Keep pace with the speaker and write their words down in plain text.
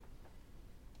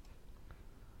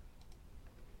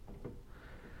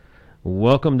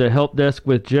Welcome to Help Desk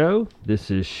with Joe.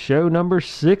 This is show number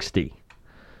 60.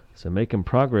 So making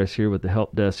progress here with the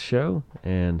Help Desk show.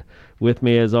 And with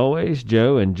me as always,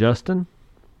 Joe and Justin.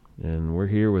 And we're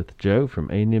here with Joe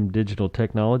from A&M Digital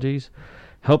Technologies,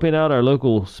 helping out our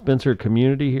local Spencer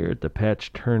community here at the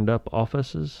Patch Turned Up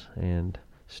offices and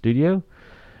studio.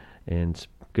 And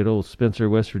good old Spencer,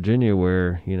 West Virginia,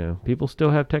 where, people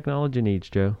still have technology needs,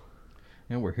 Joe.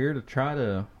 And we're here to try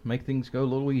to make things go a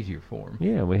little easier for them.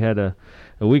 Yeah, we had a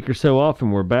week or so off,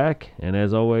 and we're back. And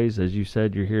as always, as you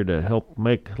said, you're here to help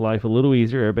make life a little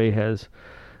easier. Everybody has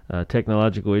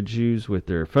technological issues with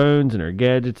their phones and their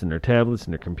gadgets and their tablets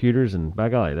and their computers, and by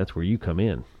golly, that's where you come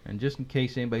in. And just in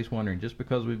case anybody's wondering, just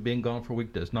because we've been gone for a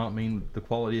week does not mean the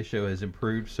quality of the show has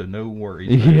improved, so no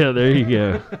worries. Yeah, there you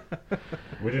go.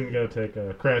 We didn't go take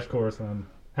a crash course on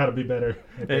how to be better.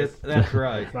 That's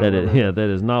right. That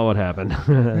is not what happened.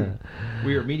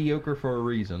 We are mediocre for a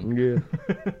reason.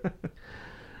 Yeah.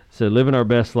 So living our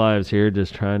best lives here,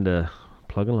 just trying to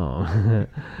plug along.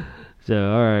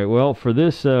 So, all right. Well, for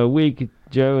this week,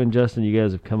 Joe and Justin, you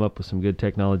guys have come up with some good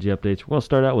technology updates. We're going to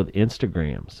start out with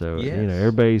Instagram. So,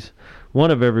 yes.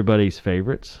 One of everybody's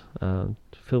favorites.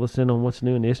 Fill us in on what's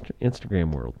new in the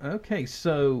Instagram world. Okay,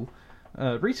 so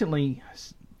recently,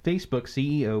 Facebook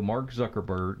CEO Mark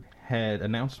Zuckerberg had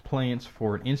announced plans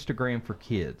for an Instagram for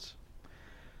kids.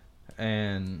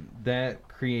 And that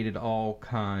created all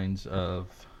kinds of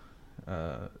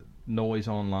noise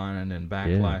online and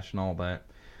backlash and all that.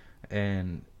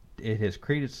 And it has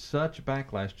created such a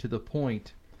backlash to the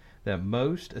point that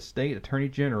most state attorney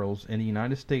generals in the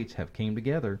United States have came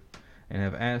together and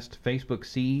have asked Facebook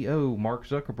CEO Mark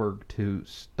Zuckerberg to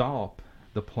stop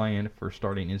the plan for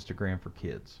starting Instagram for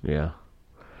kids. Yeah.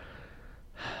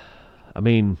 I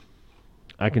mean,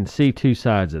 I can see two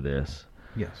sides of this.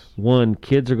 Yes. One,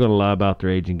 kids are going to lie about their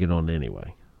age and get on it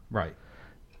anyway. Right.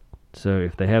 So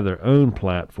if they have their own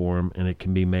platform and it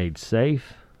can be made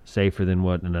safer than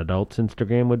what an adult's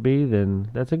Instagram would be, then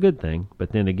that's a good thing.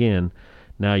 But then again,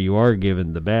 now you are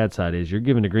giving, the bad side is you're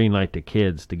giving the green light to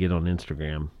kids to get on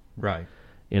Instagram. Right.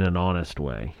 In an honest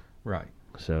way. Right.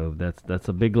 So that's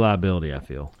a big liability, I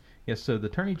feel. Yes, so the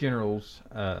attorney generals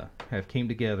have came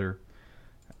together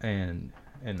and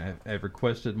have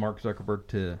requested Mark Zuckerberg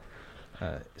to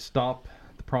stop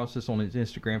the process on his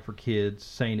Instagram for kids,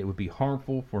 saying it would be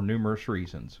harmful for numerous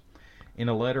reasons. In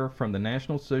a letter from the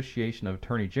National Association of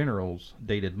Attorney Generals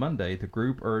dated Monday, the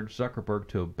group urged Zuckerberg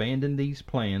to abandon these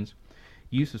plans.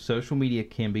 Use of social media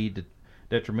can be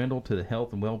detrimental to the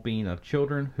health and well-being of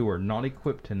children who are not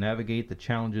equipped to navigate the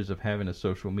challenges of having a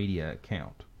social media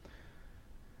account.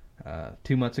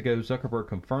 2 months ago, Zuckerberg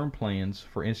confirmed plans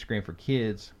for Instagram for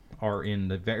kids are in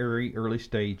the very early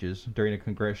stages during a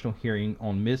congressional hearing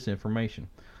on misinformation.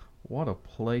 What a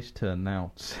place to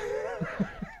announce.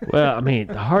 Well, I mean,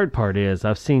 the hard part is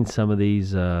I've seen some of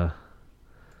these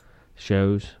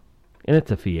shows, and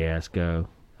it's a fiasco.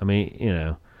 I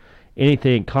mean,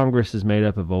 anything, Congress is made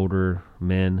up of older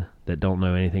men that don't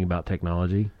know anything about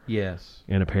technology. Yes.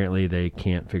 And apparently they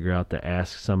can't figure out to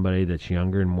ask somebody that's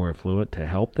younger and more affluent to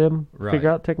help them figure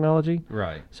out technology.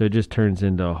 Right. So it just turns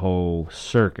into a whole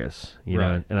circus,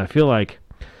 Right. And I feel like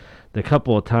the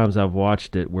couple of times I've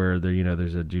watched it where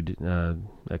there's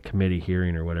a committee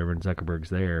hearing or whatever, and Zuckerberg's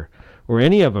there, or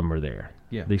any of them are there.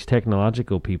 Yeah. These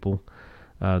technological people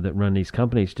that run these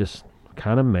companies just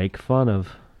kind of make fun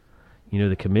of,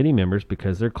 the committee members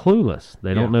because they're clueless.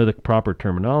 They don't know the proper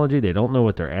terminology. They don't know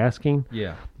what they're asking.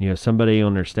 Yeah. Somebody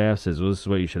on their staff says, well, this is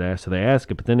what you should ask. So they ask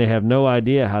it, but then they have no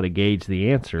idea how to gauge the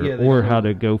answer or how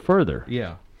to go further.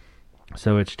 Yeah.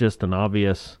 So it's just an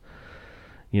obvious,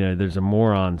 there's a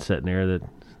moron sitting there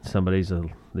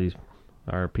that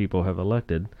our people have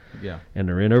elected. Yeah. And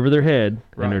they're in over their head,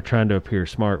 Right. and they're trying to appear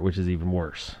smart, which is even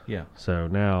worse. Yeah. So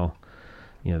now,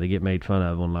 they get made fun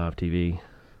of on live TV.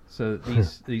 So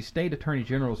these state attorney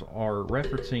generals are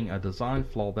referencing a design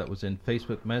flaw that was in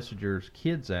Facebook Messenger's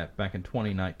Kids app back in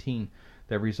 2019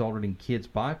 that resulted in kids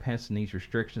bypassing these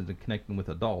restrictions and connecting with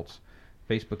adults.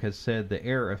 Facebook has said the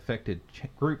error affected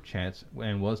group chats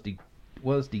and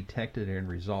was detected and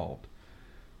resolved.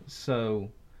 So,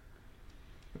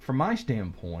 from my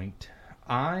standpoint,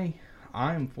 I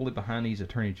am fully behind these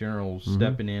attorney generals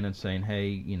stepping in and saying,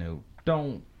 hey,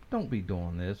 don't be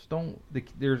doing this.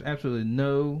 There's absolutely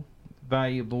no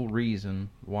valuable reason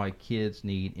why kids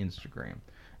need Instagram.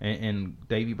 And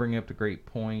Dave, you bring up the great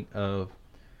point of,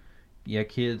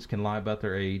 kids can lie about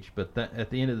their age, but that, at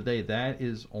the end of the day, that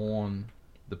is on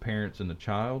the parents and the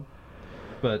child.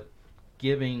 But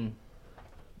giving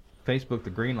Facebook the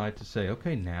green light to say,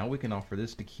 okay, now we can offer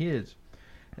this to kids,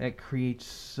 that creates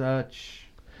such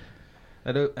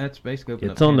That's basically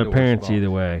opening It's up on the Pandora's parents box.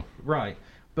 either way. Right,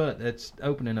 but it's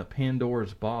opening up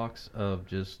Pandora's box of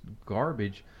just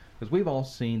garbage, because we've all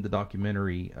seen the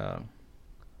documentary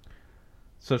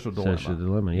Social Dilemma. Social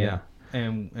Dilemma, yeah.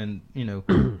 And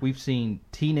we've seen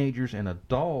teenagers and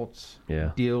adults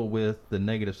Yeah. deal with the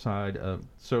negative side of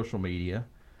social media.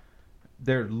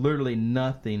 There's literally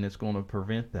nothing that's going to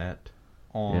prevent that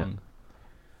on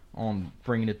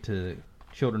bringing it to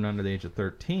children under the age of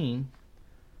 13.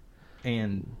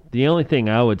 And The only thing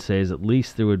I would say is at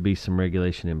least there would be some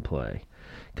regulation in play.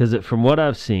 Because from what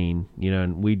I've seen,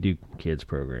 and we do kids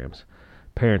programs,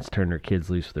 parents turn their kids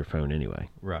loose with their phone anyway.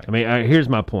 right, I mean, here's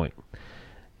my point.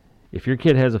 If your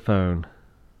kid has a phone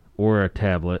or a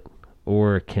tablet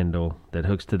or a Kindle that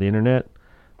hooks to the internet,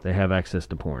 they have access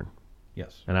to porn.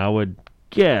 yes, And I would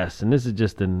guess, and this is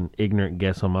just an ignorant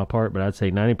guess on my part, but I'd say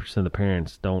 90% of the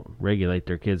parents don't regulate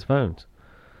their kids' phones.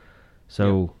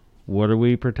 So what are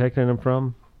we protecting them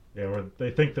from? Yeah, where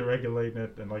they think they're regulating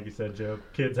it, and like you said, Joe,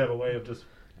 kids have a way of just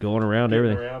Going around getting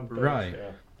everything. around things. Right.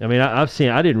 Yeah. I mean,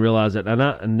 I didn't realize it,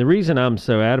 and the reason I'm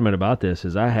so adamant about this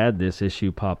is I had this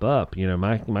issue pop up.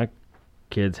 My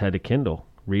kids had a Kindle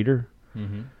reader,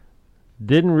 mm-hmm.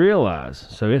 didn't realize,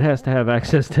 so it has to have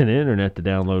access to the internet to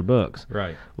download books.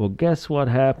 right, Well, guess what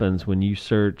happens when you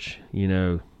search,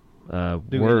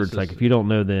 words? this Like is- if you don't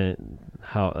know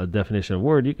a definition of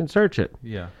word, you can search it.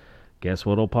 yeah. Guess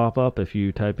what'll pop up if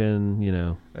you type in,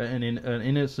 An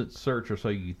innocent search, or so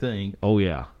you think. oh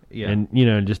yeah, Yeah,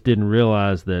 and just didn't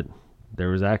realize that there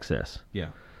was access. yeah,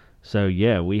 So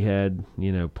yeah, we had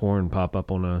porn pop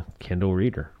up on a Kindle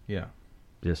reader, yeah.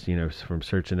 just from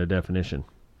searching a definition,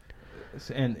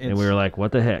 And and we were like,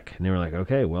 what the heck? And they were like,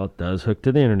 okay, well, it does hook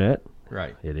to the internet.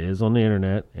 right, It is on the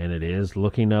internet, and it is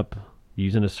looking up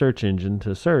using a search engine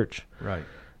to search. right,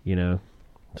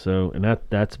 So and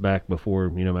that's back before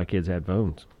my kids had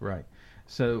phones. right.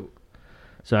 So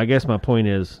So I guess my point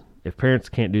is, if parents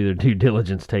can't do their due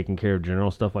diligence taking care of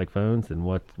general stuff like phones, then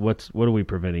what are we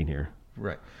preventing here?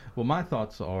 right. Well, my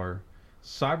thoughts are,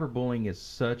 cyberbullying is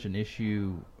such an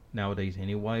issue nowadays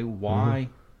anyway. Why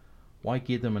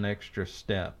give them an extra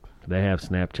step? They have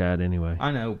Snapchat anyway.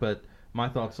 I know, but my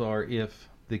thoughts are, if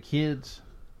the kids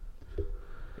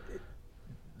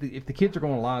are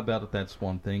going to lie about it, that's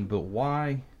one thing. But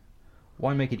why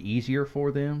make it easier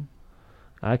for them?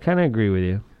 I kind of agree with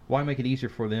you. Why make it easier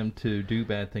for them to do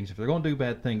bad things? If they're going to do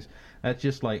bad things, that's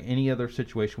just like any other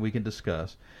situation we can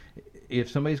discuss. If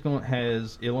somebody's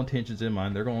has ill intentions in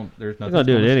mind, there's They're nothing. gonna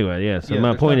do it anyway. Yeah. So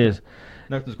my point is,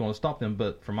 nothing's going to stop them.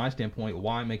 But from my standpoint,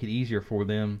 why make it easier for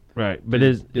them? right. But to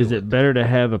is do it it. better to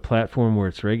have a platform where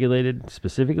it's regulated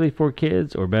specifically for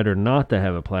kids, or better not to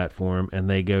have a platform and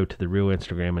they go to the real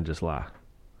Instagram and just lie?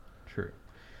 True.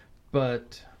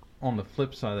 But on the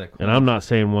flip side of that coin, And I'm not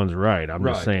saying one's right. I'm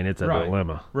just Right, saying it's a right.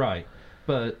 dilemma. right.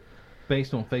 But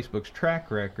based on Facebook's track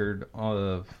record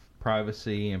of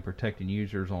privacy and protecting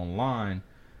users online,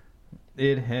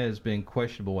 it has been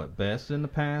questionable at best in the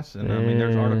past. And I mean,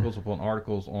 there's articles upon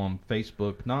articles on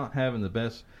Facebook not having the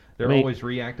best. They're always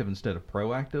reactive instead of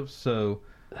proactive. So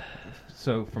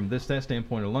from that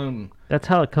standpoint alone, That's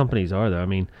how the companies are, though. I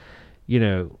mean,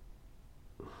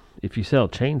 if you sell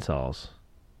chainsaws,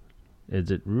 is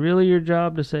it really your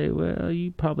job to say, well,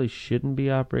 you probably shouldn't be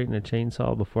operating a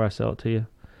chainsaw before I sell it to you?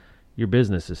 Your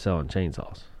business is selling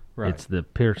chainsaws. right, It's the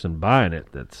person buying it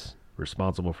that's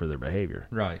responsible for their behavior.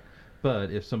 right.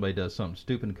 But if somebody does something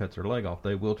stupid and cuts their leg off,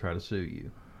 they will try to sue you,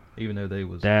 even though they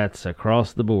was That's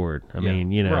across the board. I Yeah,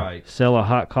 mean, right. sell a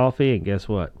hot coffee and guess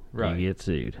what? Right. You get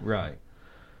sued. right,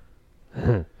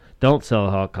 Don't sell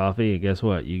a hot coffee and guess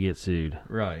what? You get sued.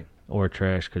 right, Or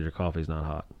trash because your coffee's not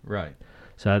hot. right,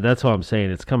 So that's what I'm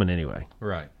saying. It's coming anyway.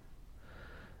 right.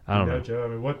 I don't know. Joe, I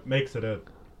mean, what makes it a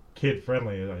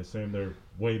kid-friendly? I assume they're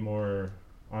way more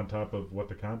on top of what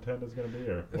the content is going to be,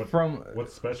 or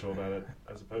what's special about it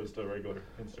as opposed to regular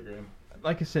Instagram?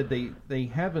 Like I said, they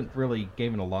haven't really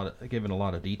given a lot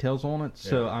of details on it.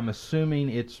 So Yeah. I'm assuming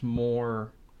it's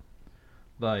more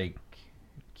like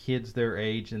kids their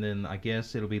age, and then I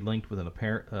guess it'll be linked with a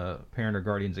parent or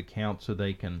guardian's account, so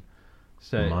they can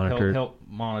say Monitor. help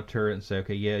monitor it and say,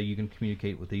 okay, yeah, you can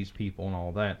communicate with these people and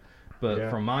all that. But Yeah.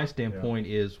 from my standpoint,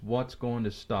 is what's going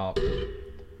to stop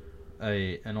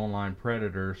an online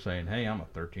predator saying, hey, I'm a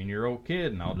 13-year-old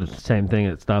kid, and I'll The just same thing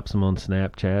that stops them on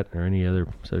Snapchat or any other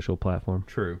social platform.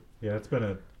 true. Yeah, it's been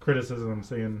a criticism I'm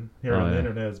seeing here Oh, on the yeah.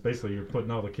 internet. Is basically you're putting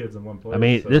all the kids in one place. I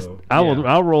mean, so,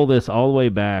 I'll roll this all the way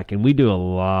back, and we do a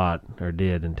lot, or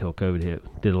did until COVID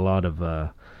hit. Did a lot of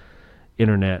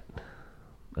internet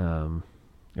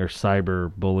or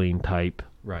cyber bullying type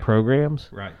Right. programs.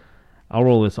 Right. I'll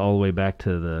roll this all the way back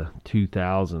to the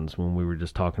 2000s when we were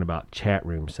just talking about chat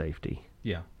room safety.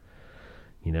 Yeah.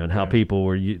 You know, and how people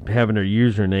were having their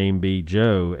username be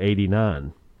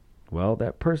Joe89. Well,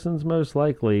 that person's most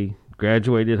likely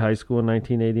graduated high school in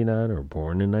 1989 or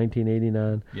born in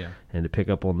 1989. Yeah. And to pick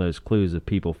up on those clues of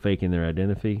people faking their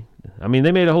identity. I mean,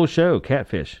 they made a whole show.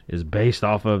 Catfish is based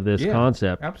off of this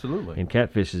concept. Absolutely. And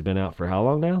Catfish has been out for how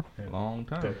long now? A long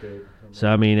time. Decade. So,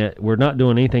 I mean, we're not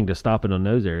doing anything to stop it on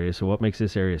those areas. So what makes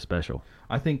this area special?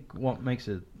 I think what makes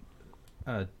it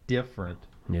different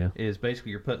is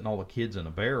basically you're putting all the kids in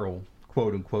a barrel,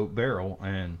 quote unquote barrel,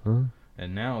 and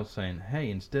now it's saying, hey,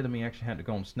 instead of me actually having to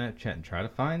go on Snapchat and try to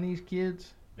find these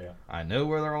kids, I know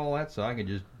where they're all at, so I can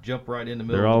just jump right in the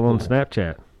middle. They're all on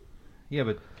Snapchat. Yeah,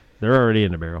 but they're already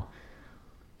in the barrel.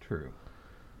 True.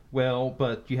 Well,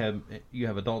 but you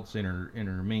have adults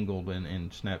intermingled in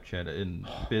Snapchat and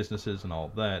businesses and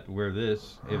all that. Where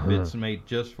if it's made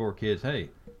just for kids, hey,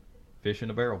 fish in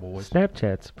a barrel, boys.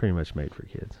 Snapchat's pretty much made for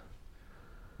kids.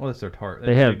 Well, that's their target.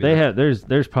 They have.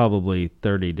 There's probably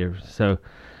 30 different. So,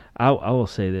 I will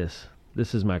say this.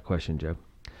 This is my question, Joe.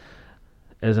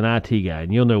 As an IT guy,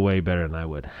 and you'll know way better than I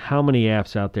would. How many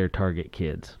apps out there target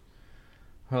kids?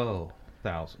 Oh,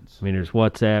 thousands. I mean, there's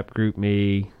WhatsApp,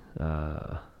 GroupMe,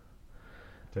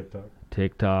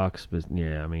 TikToks, but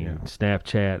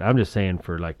Snapchat. I'm just saying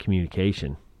for like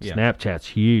communication. Yeah. Snapchat's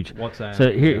huge. WhatsApp.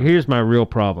 So here's my real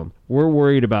problem. We're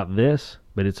worried about this,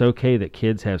 but it's okay that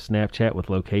kids have Snapchat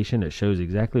with location that shows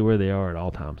exactly where they are at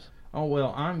all times. Oh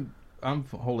well, I'm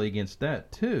wholly against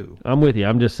that too. I'm with you.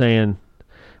 I'm just saying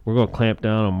we're going to clamp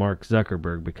down on Mark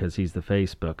Zuckerberg because he's the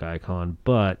Facebook icon,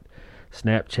 but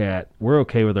Snapchat, we're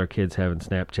okay with our kids having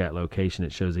Snapchat location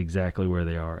that shows exactly where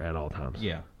they are at all times.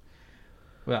 Yeah.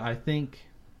 Well, I think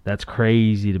that's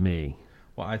crazy to me.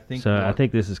 Well, I think I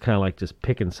think this is kind of like just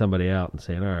picking somebody out and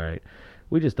saying, "All right,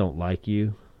 we just don't like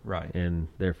you, right? And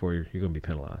therefore you're going to be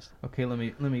penalized." Okay, let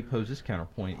me pose this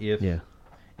counterpoint.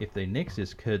 If they nix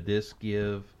this, could this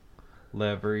give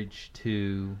leverage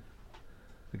to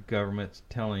the government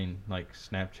telling, like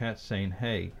Snapchat, saying,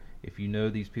 "Hey, if you know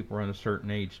these people are under a certain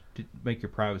age, make your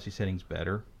privacy settings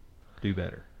better, do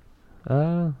better"?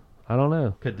 I don't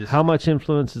know. How much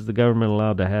influence is the government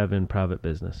allowed to have in private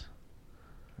business?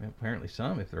 Well, apparently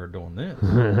some, if they're doing this.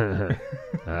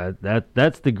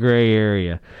 That's the gray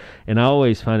area, and I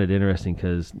always find it interesting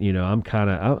because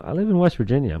I live in West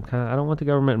Virginia. I don't want the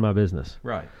government in my business.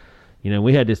 Right.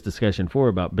 We had this discussion before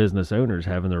about business owners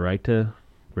having the right to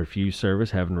refuse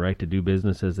service, having the right to do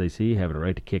business as they see, having the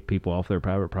right to kick people off their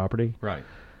private property. Right.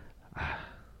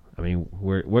 I mean,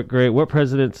 what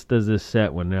precedents does this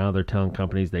set when now they're telling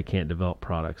companies they can't develop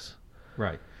products?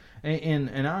 Right.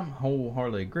 And I'm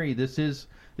wholeheartedly agree. This is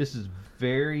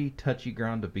very touchy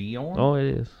ground to be on. Oh, it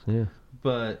is. Yeah.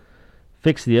 But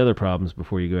fix the other problems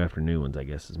before you go after new ones, I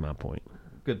guess, is my point.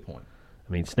 Good point.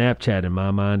 I mean, Snapchat, in my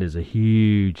mind, is a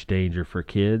huge danger for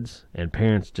kids, and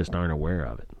parents just aren't aware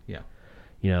of it. Yeah.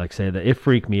 Like I said, it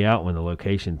freaked me out when the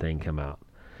location thing came out.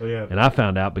 Oh, yeah. And I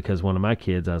found out because one of my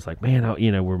kids, I was like, man,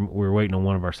 we're waiting on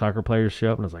one of our soccer players to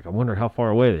show up, and I was like, I wonder how far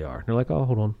away they are. And they're like, oh,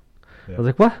 hold on. Yeah. I was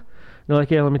like, what? And they're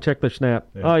like, yeah, let me check their Snap.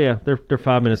 Yeah. Oh, yeah, they're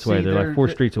 5 minutes away. They're like 4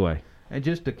 streets away. And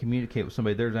just to communicate with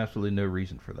somebody, there's absolutely no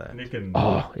reason for that.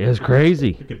 It's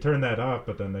crazy. You could turn that off,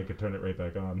 but then they could turn it right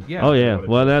back on. Yeah. Oh, yeah.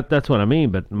 Well, that's what I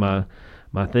mean. But my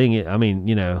thing, I mean,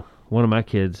 one of my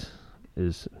kids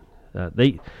is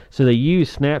they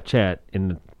use Snapchat in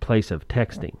the place of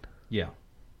texting. Yeah.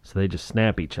 So they just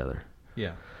snap each other.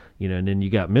 Yeah. And then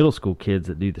you got middle school kids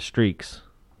that do the streaks.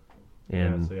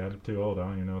 And see, I'm too old. I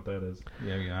don't even know what that is.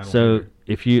 Yeah. So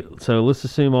let's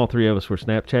assume all three of us were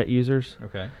Snapchat users.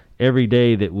 Okay. Every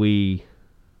day that we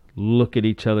look at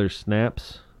each other's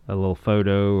snaps, a little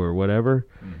photo or whatever,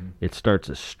 it starts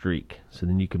a streak. So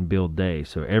then you can build days.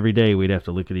 So every day we'd have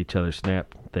to look at each other's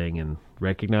snap thing and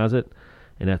recognize it,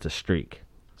 and that's a streak.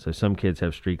 So some kids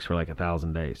have streaks for like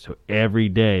 1,000 days. So every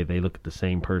day they look at the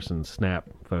same person's snap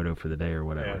photo for the day or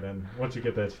whatever. Yeah, and then once you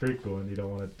get that streak going, you don't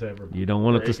want it to ever. You don't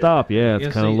want it to stop. Yeah,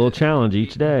 it's kind of a little challenge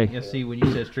each day. Yeah, see, when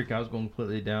you said streak, I was going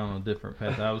completely down on a different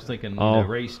path. I was thinking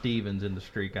Ray Stevens in the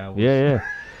streak. Yeah.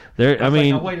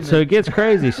 So it gets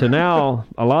crazy. So now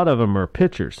a lot of them are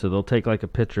pictures. So they'll take like a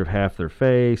picture of half their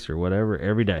face or whatever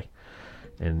every day.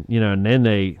 And, and then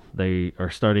they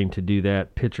are starting to do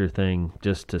that picture thing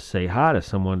just to say hi to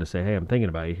someone, to say, hey, I'm thinking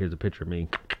about you. Here's a picture of me.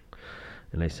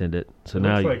 And they send it. So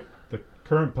now looks like the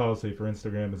current policy for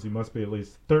Instagram is you must be at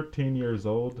least 13 years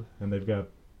old, and they've got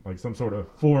like some sort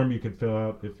of form you can fill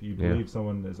out. If you believe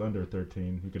someone is under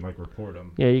 13, you can like report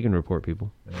them. Yeah, you can report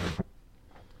people. Yeah.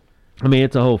 I mean,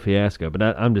 it's a whole fiasco, but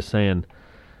I'm just saying,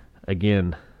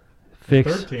 again,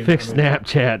 Fix 13,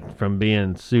 Snapchat from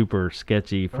being super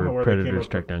sketchy I don't know for where they came predators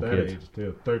up track with down that kids. age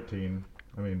too. 13.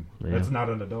 I mean, Yeah. that's not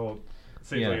an adult. It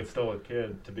seems Yeah. like it's still a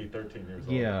kid to be 13 years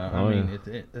old. Yeah, Oh, I mean,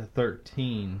 yeah. at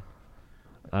 13.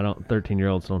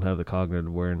 13-year-olds don't have the cognitive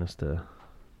awareness to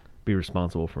be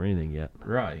responsible for anything yet.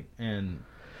 Right, and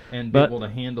be But able to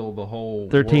handle the whole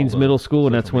 13's world middle of school,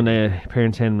 and that's social when media.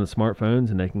 parents hand them the smartphones,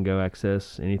 and they can go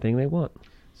access anything they want.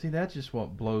 See, that's just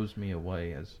what blows me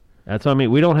away. That's what I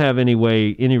mean. We don't have any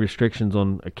restrictions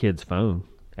on a kid's phone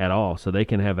at all, so they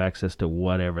can have access to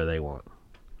whatever they want.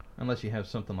 Unless you have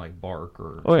something like Bark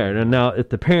or. Oh yeah, and now if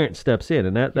the parent steps in,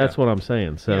 and that's Yeah. what I'm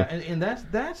saying. So Yeah, and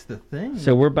that's the thing.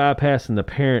 so we're bypassing the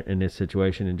parent in this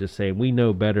situation and just saying we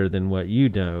know better than what you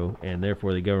know, and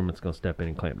therefore the government's going to step in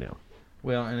and clamp down.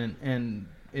 Well, and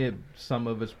some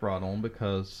of it's brought on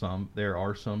because there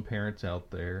are some parents out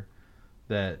there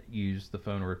that use the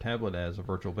phone or a tablet as a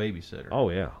virtual babysitter. Oh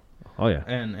yeah, oh yeah.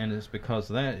 And it's because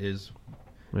that is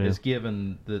Yeah.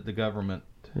 given the government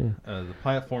Yeah. the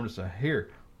platform to say, here,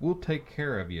 we'll take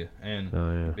care of you. And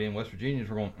Oh, yeah. being West Virginians,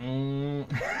 we're going,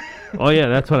 Oh yeah,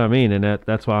 that's what I mean, and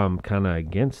that's why I'm kind of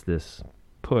against this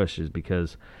push, is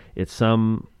because it's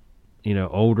some,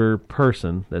 older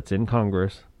person that's in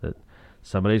Congress that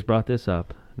somebody's brought this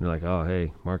up, and they're like, oh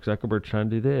hey, Mark Zuckerberg's trying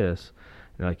to do this.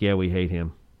 And they're like, yeah, we hate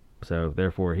him, so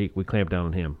therefore we clamp down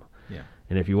on him. Yeah.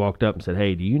 And if you walked up and said,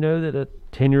 hey, do you know that a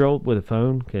 10-year-old with a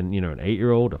phone can, an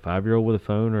 8-year-old, a 5-year-old with a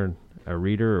phone or a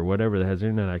reader or whatever that has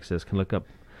internet access can look up,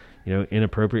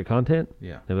 inappropriate content?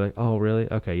 Yeah. They'll be like, oh, really?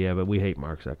 Okay, yeah, but we hate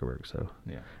Mark Zuckerberg, so.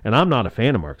 Yeah. And I'm not a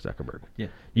fan of Mark Zuckerberg. Yeah.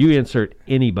 You insert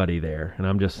anybody there, and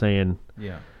I'm just saying,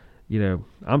 Yeah.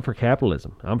 I'm for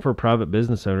capitalism. I'm for a private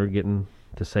business owner getting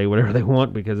to say whatever they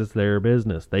want because it's their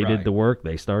business. They Right. did the work.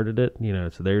 They started it.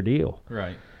 It's their deal.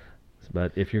 Right.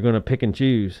 But if you're going to pick and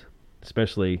choose,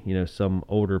 especially, some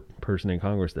older person in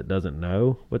Congress that doesn't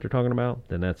know what they're talking about,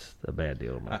 then that's a bad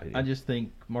deal in my opinion. I just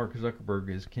think Mark Zuckerberg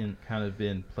has kind of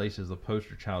been placed as the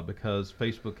poster child because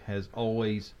Facebook has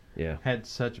always Yeah. had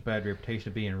such a bad reputation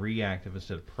of being reactive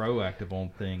instead of proactive on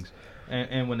things.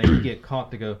 And when they get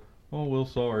caught, they go, oh, well,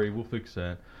 sorry, we'll fix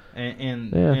that.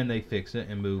 And they fix it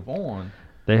and move on.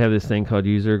 They have this thing called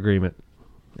user agreement,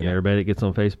 and Yeah. everybody that gets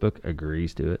on Facebook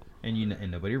agrees to it.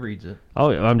 And nobody reads it.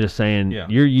 Oh, I'm just saying, Yeah.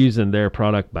 you're using their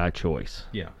product by choice.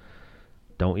 Yeah.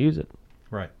 Don't use it.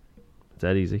 Right. It's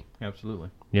that easy. Absolutely.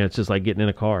 Yeah, it's just like getting in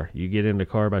a car. You get in a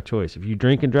car by choice. If you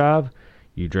drink and drive,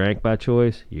 you drank by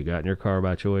choice. You got in your car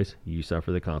by choice. You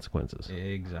suffer the consequences.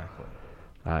 Exactly.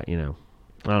 I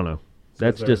don't know. So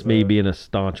That's there's just me a- being a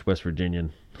staunch West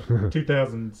Virginian.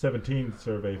 2017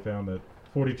 survey found that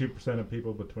 42% of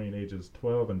people between ages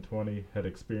 12 and 20 had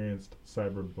experienced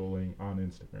cyberbullying on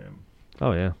Instagram.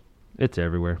 Oh yeah, it's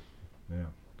everywhere. Yeah.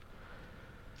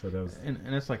 So that was And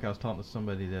it's like I was talking to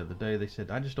somebody the other day. They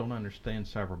said, I just don't understand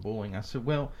cyberbullying. I said,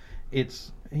 well, they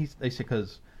said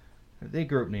because they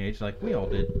grew up in the age like we all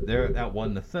did. That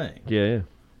wasn't a thing. Yeah.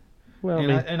 Well,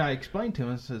 And I explained to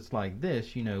him, it's like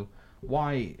this,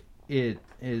 why it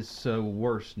is so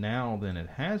worse now than it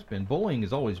has been. Bullying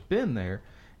has always been there.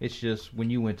 It's just when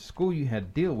you went to school, you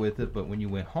had to deal with it. But when you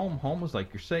went home was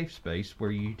like your safe space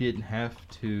where you didn't have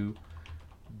to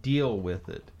deal with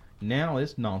it. Now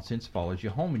this nonsense follows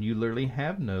you home, and you literally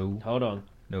have no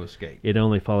escape. it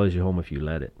only follows you home if you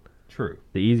let it. True.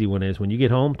 The easy one is when you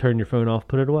get home, turn your phone off,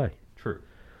 put it away. True.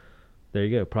 There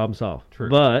you go, problem solved. True.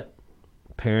 But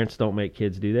parents don't make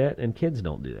kids do that, and kids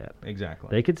don't do that. Exactly.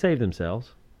 They could save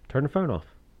themselves. Turn the phone off.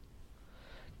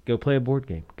 Go play a board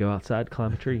game. Go outside,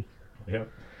 climb a tree. Yep.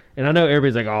 And I know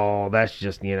everybody's like, oh, that's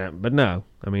just, but no.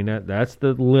 I mean, that's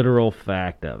the literal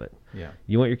fact of it. Yeah.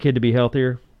 You want your kid to be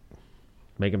healthier?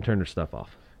 Make them turn their stuff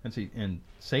off. And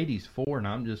Sadie's 4, and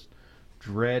I'm just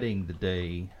dreading the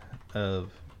day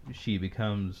of she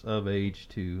becomes of age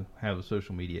to have a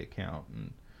social media account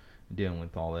and dealing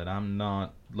with all that. I'm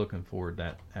not looking forward to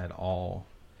that at all.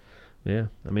 Yeah,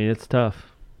 I mean, it's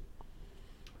tough.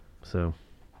 So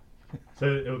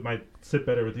it might sit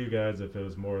better with you guys if it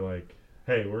was more like,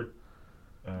 hey, we're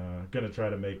going to try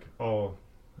to make all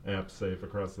apps safe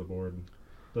across the board.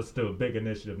 Let's do a big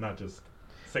initiative, not just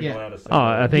single out a single. Oh,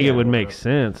 I think it would Yeah. make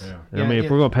sense. Yeah. I mean, Yeah,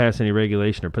 if we're going to pass any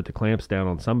regulation or put the clamps down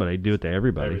on somebody, do it to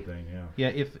everybody. Everything, yeah. Yeah,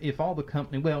 if all the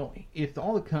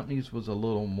companies was a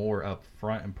little more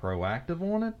upfront and proactive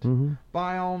on it, Mhm.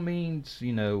 by all means,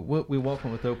 we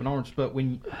welcome with open arms. But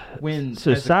when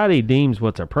Society deems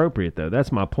what's appropriate, though.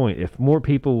 That's my point. If more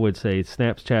people would say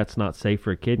Snapchat's not safe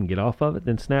for a kid and get off of it,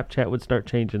 then Snapchat would start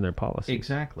changing their policies.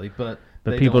 exactly, but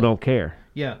But they people don't care.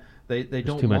 Yeah, they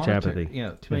don't too much monitor, apathy.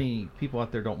 Too many people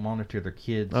out there don't monitor their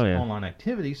kids' Oh, yeah. online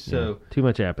activities, so too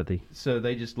much apathy. so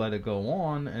they just let it go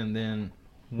on, and then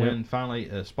when finally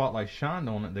a spotlight shined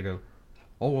on it, they go,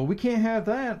 "Oh well, we can't have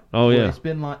that." Oh, well, yeah. it's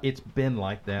been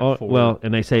like that Oh, for well,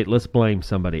 and they say let's blame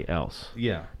somebody else.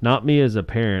 yeah. Not me as a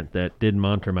parent that didn't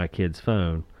monitor my kid's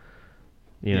phone.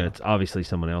 Yeah. It's obviously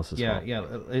someone else's fault.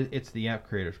 It's the app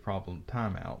creator's problem.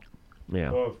 Timeout. Yeah.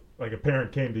 Well, if like a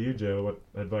parent came to you, Joe, what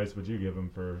advice would you give them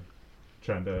for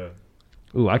trying to?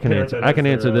 Ooh, I can parent answer. that I is can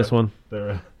answer their, this one.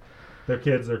 Their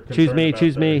kids are Choose concerned me. about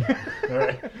Choose their- me. All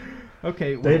right.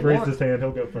 Okay. Well, Dave raised his hand.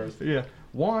 He'll go first. Yeah.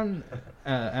 One,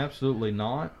 absolutely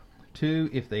not. Two,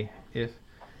 if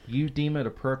you deem it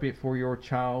appropriate for your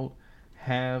child,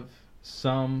 have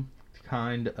some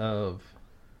kind of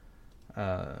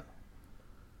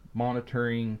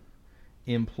monitoring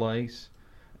in place.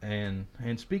 And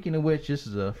speaking of which, this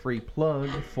is a free plug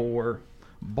for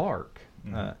Bark.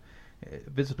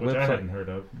 Visit the Which website. I hadn't heard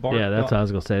of. Bark. Yeah, that's what I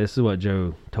was gonna say. This is what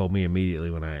Joe told me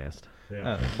immediately when I asked.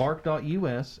 Yeah.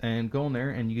 Bark.us, and go in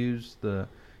there and use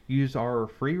our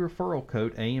free referral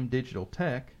code AM Digital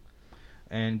Tech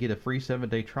and get a free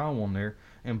 7-day trial on there.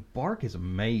 And Bark is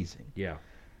amazing. Yeah.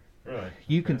 Really.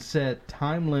 You can set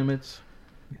time limits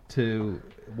to,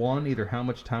 one, either how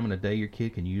much time in a day your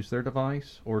kid can use their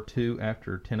device, or two,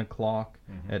 after 10 o'clock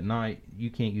at night,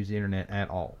 you can't use the internet at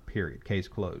all, period. Case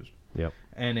closed. Yep.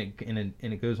 And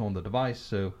it goes on the device,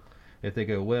 so if they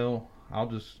go, well, I'll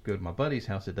just go to my buddy's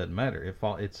house, it doesn't matter.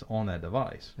 It's on that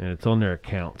device. And it's on their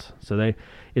accounts, so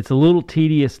it's a little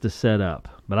tedious to set up.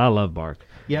 But I love Bark.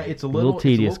 Yeah, it's a little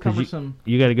tedious because because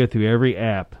you got to go through every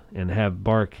app and have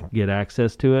Bark get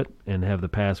access to it and have the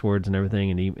passwords and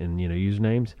everything and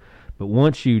usernames. But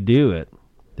once you do it,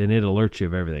 then it alerts you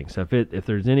of everything. So if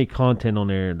there's any content on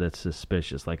there that's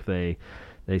suspicious, like they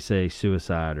say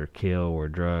suicide or kill or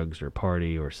drugs or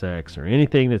party or sex or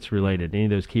anything that's related to any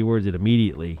of those keywords, it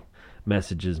immediately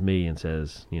messages me and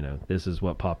says, this is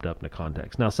what popped up in the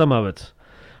context. Now, some of it's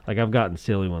like I've gotten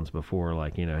silly ones before,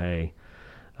 like, hey,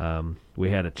 we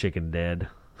had a chicken dead,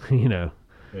 Yeah.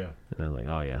 And I was like,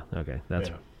 oh yeah, okay, that's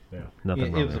Yeah.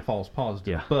 nothing wrong it was there. a false positive.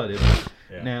 Yeah. But it was,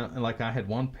 Yeah. now, like I had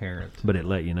one parent, But it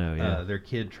let you know, yeah. their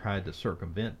kid tried to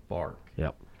circumvent Bark,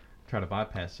 Yep. try to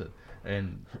bypass it,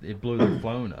 and it blew their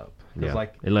phone up. Because Yeah.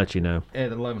 like It lets you know.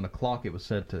 at 11 o'clock it was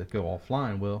set to go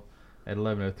offline. Well, at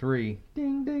 11:03,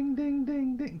 ding, ding, ding,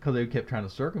 ding, ding, because they kept trying to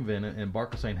circumvent it, and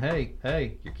Bark was saying,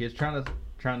 hey, your kid's trying to.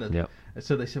 Yep.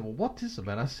 So they said, well, what's this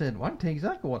about? I said, well, I can tell you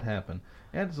exactly what happened.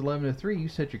 At 11:03, you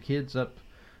set your kids up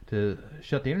to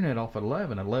shut the internet off at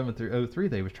 11. At 11:03,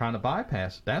 they was trying to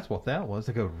bypass it. That's what that was.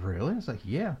 They go, really? I was like,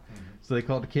 yeah. So they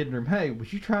called the kid in the room. Hey,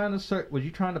 was you trying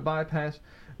to bypass?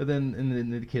 And then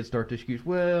the kids start to excuse.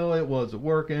 Well, it wasn't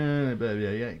working. And blah,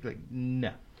 blah, blah. Like,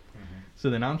 no.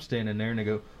 So then I'm standing there and they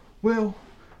go, well,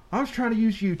 I was trying to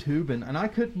use YouTube and I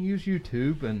couldn't use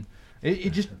YouTube and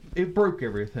it broke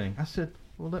everything. I said,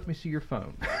 well, let me see your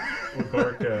phone. Would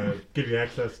Bark give you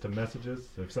access to messages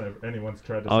if anyone's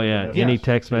tried to? Oh send a yeah, message? any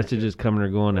text messages coming or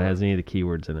going that has any of the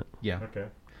keywords in it. Yeah. Okay.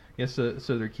 Yeah, so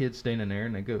their kid's standing there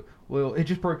and they go, well, it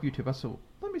just broke YouTube. I said, well,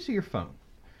 let me see your phone.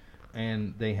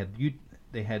 And they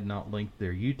had not linked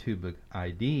their YouTube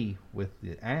ID with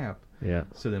the app. Yeah.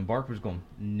 So then Bark was going,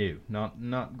 no,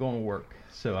 not going to work.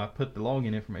 So I put the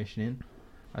login information in.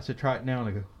 I said, try it now. And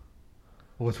I go,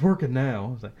 well, it's working now.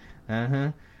 I was like,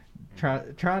 uh-huh.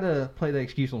 Try to play the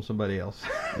excuse on somebody else.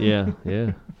 Yeah.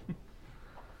 Yeah.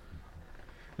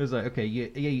 It was like, okay,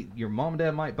 yeah, your mom and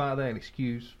dad might buy that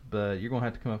excuse, but you're going to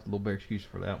have to come up with a little better excuse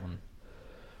for that one.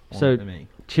 So, to me.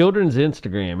 children's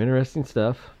Instagram, interesting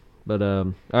stuff. But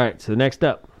all right. So next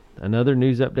up, another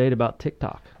news update about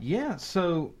TikTok. Yeah,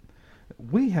 so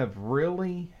we have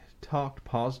really talked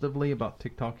positively about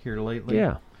TikTok here lately.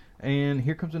 Yeah. And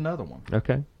here comes another one.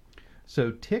 Okay.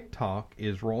 So TikTok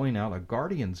is rolling out a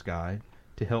Guardian's Guide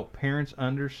to help parents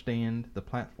understand the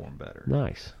platform better.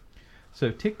 Nice.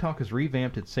 So TikTok has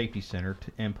revamped its safety center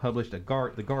and published the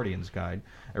Guardian's Guide,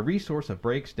 a resource that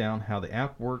breaks down how the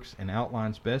app works and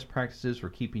outlines best practices for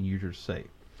keeping users safe.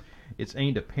 It's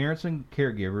aimed at parents and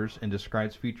caregivers and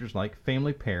describes features like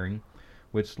family pairing,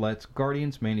 which lets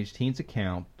guardians manage teens'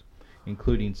 account,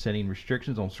 including setting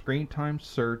restrictions on screen time,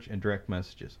 search, and direct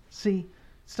messages. See,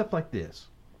 stuff like this.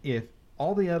 If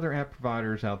all the other app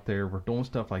providers out there were doing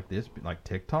stuff like this, like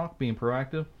TikTok being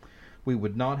proactive, we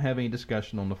would not have any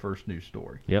discussion on the first news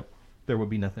story. Yep. There would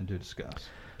be nothing to discuss.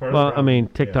 Part of the Well, I problem- mean,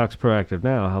 yeah. TikTok's proactive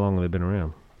now. How long have they been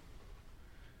around?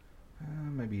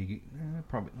 Maybe,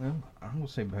 probably, I'm going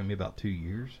to say maybe about 2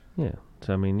 years. Yeah.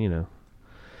 So I mean, Yeah,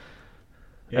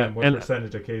 and what and-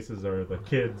 percentage of cases are the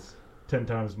kids 10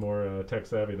 times more tech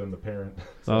savvy than the parent.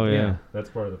 Oh, yeah. That's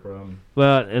part of the problem.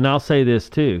 Well, and I'll say this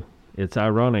too. It's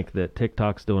ironic that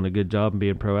TikTok's doing a good job in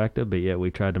being proactive, but yet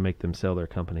we tried to make them sell their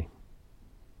company.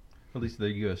 At least the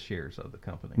U.S. shares of the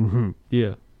company. Mm-hmm.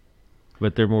 Yeah.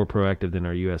 But they're more proactive than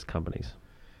our U.S. companies.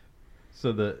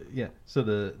 So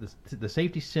the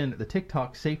safety center, the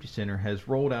TikTok Safety Center, has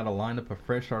rolled out a lineup of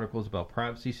fresh articles about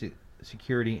privacy,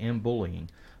 security, and bullying.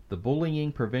 The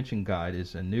Bullying Prevention Guide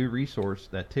is a new resource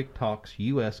that TikTok's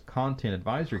U.S. Content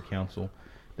Advisory Council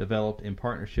developed in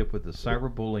partnership with the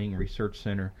Cyberbullying Research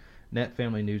Center, Net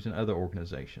Family News, and other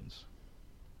organizations.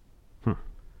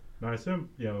 Now, I assume,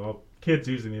 all kids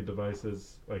using the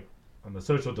devices, like on the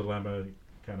Social Dilemma,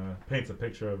 kind of paints a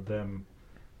picture of them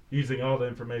using all the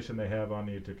information they have on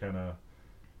you to kind of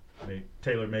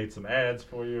tailor-made some ads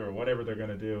for you or whatever they're going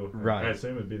to do. Right. I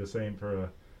assume it'd be the same for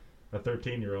a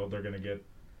 13-year-old. They're going to get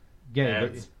Yeah,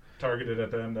 ads targeted at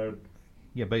them. That would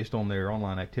yeah, based on their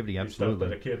online activity, be absolutely. stuff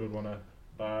that a kid would want to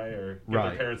buy or get Right.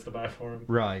 their parents to buy for them.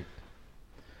 Right.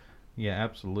 Yeah,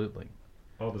 absolutely.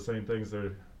 All the same things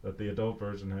that the adult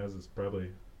version has is probably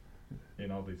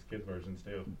in all these kid versions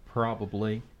too.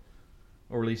 Probably,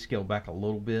 or at least scale back a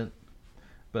little bit.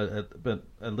 But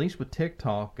at least with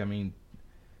TikTok, I mean,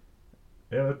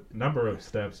 Yeah, a number of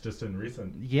steps just in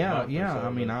recent. yeah. month or so I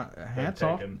mean, that hats they've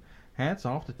off. taken. Hats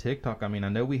off to TikTok. I mean, I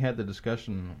know we had the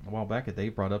discussion a while back that they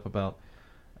brought up about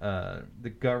the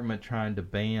government trying to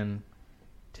ban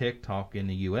TikTok in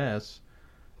the U.S.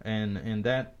 and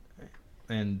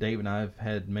Dave and I have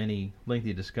had many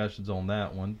lengthy discussions on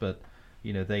that one. But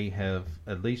they have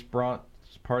at least brought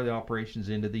part of the operations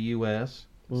into the U.S.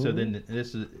 So then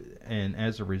this is, and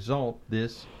as a result,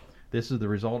 this is the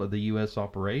result of the U.S.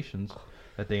 operations,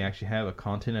 that they actually have a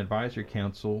Content Advisory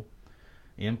Council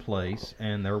in place,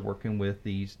 and they're working with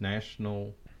these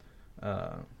national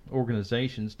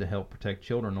organizations to help protect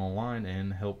children online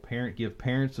and give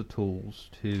parents the tools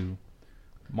to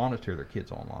monitor their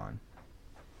kids online.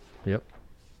 Yep.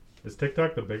 Is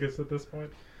TikTok the biggest at this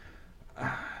point?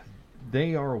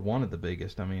 They are one of the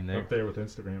biggest. I mean, they're Up there with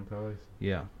Instagram, probably.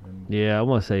 yeah. And, Yeah, I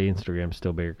want to say Instagram's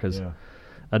still bigger because yeah,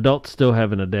 adults still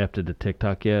haven't adapted to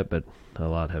TikTok yet, but a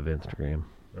lot have Instagram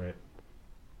right.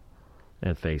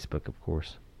 and Facebook, of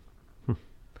course.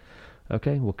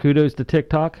 Okay, well, kudos to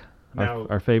TikTok, Now-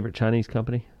 our favorite Chinese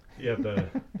company. Yeah,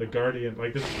 the Guardian,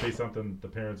 like this would be something the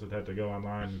parents would have to go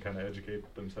online and kind of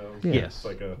educate themselves. Yeah. Yes. It's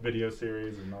like a video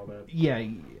series and all that. Yeah,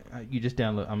 you just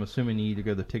download. I'm assuming you either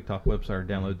go to the TikTok website or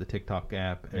download the TikTok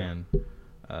app Yeah.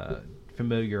 and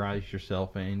familiarize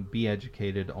yourself and be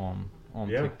educated on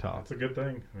Yeah, TikTok. it's a good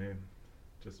thing. I mean,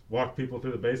 just walk people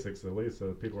through the basics at least,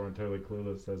 so people aren't totally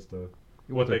clueless as to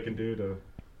what they can do to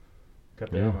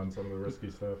cut down on some of the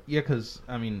risky stuff. Yeah, because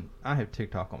I mean, I have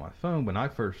TikTok on my phone. When I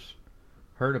first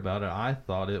heard about it, I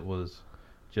thought it was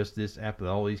just this app that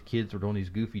all these kids were doing these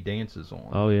goofy dances on.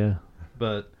 Oh, yeah.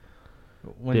 But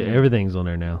when Yeah, everything's on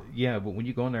there now. yeah, but when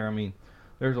you go in there, I mean,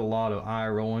 there's a lot of eye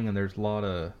rolling and there's a lot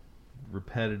of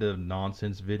repetitive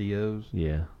nonsense videos.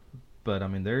 Yeah. But I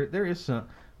mean, there is some.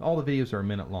 All the videos are a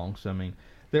minute long, so I mean,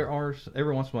 there are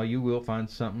every once in a while you will find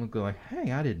something go like,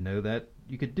 hey, I didn't know that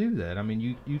you could do that. I mean,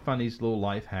 you find these little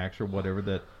life hacks or whatever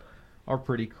that are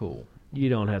pretty cool. You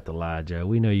don't have to lie, Joe.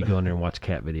 We know you go in there and watch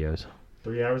cat videos.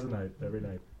 3 hours a night, every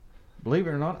night. Believe it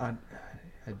or not, I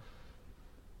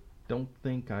don't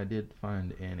think I did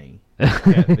find any. He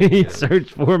videos.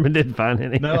 searched for them and didn't find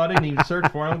any. No, I didn't even search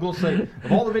for it. I'm going to say,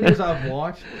 of all the videos I've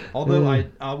watched, although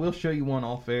I will show you one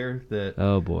off air that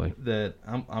Oh, boy. that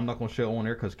I'm not going to show on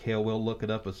air because Kale will look it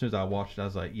up. As soon as I watched it, I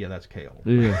was like, yeah, that's Kale.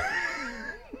 Yeah.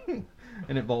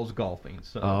 And it involves golfing.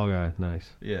 So Oh, okay. Nice.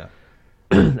 yeah.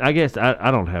 I guess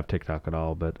I don't have TikTok at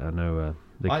all, but I know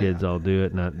the I- kids all do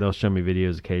it, and they'll show me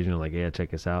videos occasionally, like, yeah,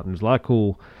 check us out. And there's a lot of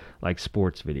cool, like,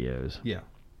 sports videos. Yeah.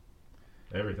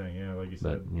 Everything, yeah, like you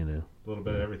But, said. you know, A little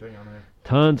bit of everything on there.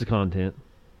 tons of content.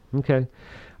 Okay.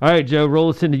 All right, Joe, roll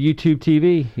us into YouTube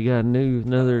TV. You got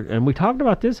another, and we talked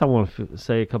about this, I want to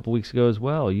say, a couple weeks ago as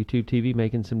well. YouTube TV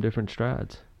making some different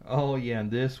strides. Oh yeah,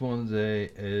 and this one's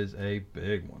is a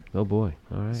big one. Oh, boy.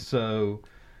 All right. So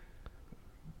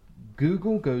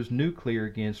Google goes nuclear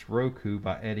against Roku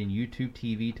by adding YouTube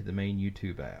TV to the main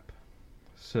YouTube app.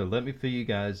 So let me fill you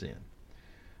guys in.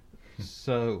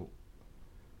 So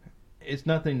it's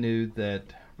nothing new that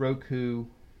Roku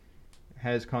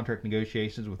has contract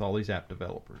negotiations with all these app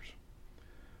developers.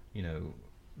 You know,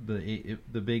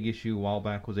 the big issue a while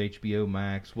back was HBO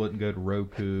Max wouldn't go to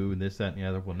Roku and this, that, and the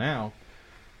other. Well, now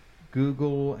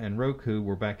Google and Roku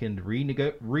were back into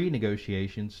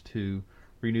renegotiations to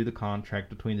renew the contract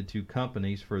between the two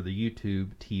companies for the YouTube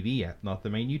TV app, not the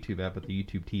main YouTube app, but the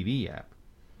YouTube TV app.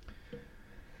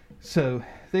 So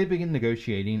they begin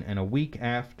negotiating, and a week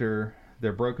after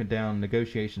their broken down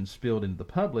negotiations spilled into the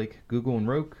public, Google and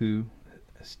Roku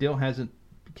still hasn't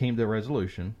came to a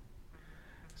resolution.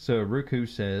 So Roku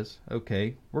says,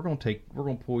 "Okay, we're going to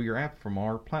pull your app from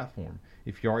our platform.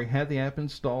 If you already have the app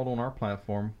installed on our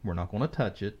platform, we're not going to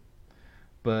touch it.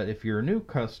 But if you're a new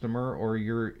customer or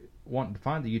you're wanting to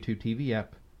find the YouTube TV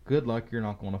app, good luck, you're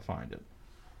not going to find it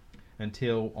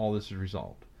until all this is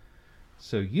resolved."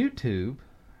 So YouTube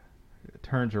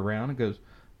turns around and goes,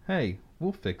 "Hey,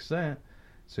 we'll fix that."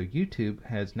 So YouTube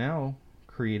has now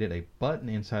created a button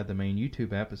inside the main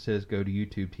YouTube app that says "Go to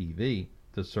YouTube TV"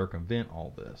 to circumvent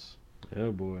all this.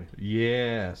 Oh boy.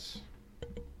 Yes.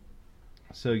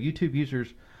 So YouTube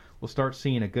users will start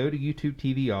seeing a "Go to YouTube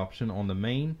TV" option on the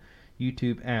main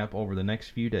YouTube app over the next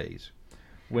few days.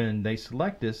 When they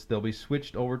select this, they'll be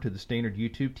switched over to the standard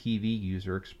YouTube TV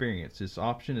user experience. This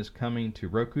option is coming to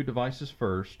Roku devices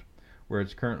first, where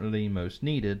it's currently most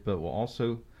needed, but will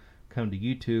also come to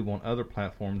YouTube on other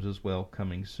platforms as well,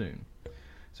 coming soon.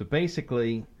 So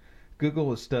basically,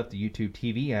 Google has stuffed the YouTube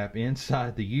TV app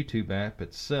inside the YouTube app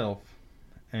itself,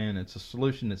 and it's a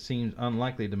solution that seems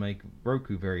unlikely to make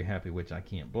Roku very happy, which I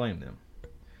can't blame them.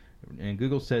 And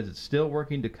Google says it's still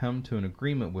working to come to an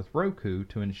agreement with Roku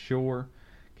to ensure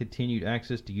continued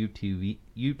access to YouTube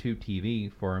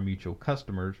TV for our mutual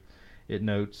customers. It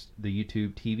notes the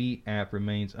YouTube TV app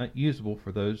remains unusable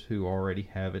for those who already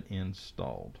have it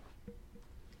installed.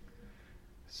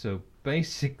 So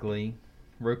basically,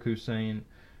 Roku's saying,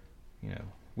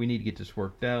 we need to get this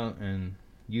worked out, and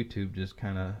YouTube just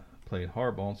kind of played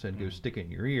hardball and said, "Go stick it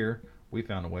in your ear." We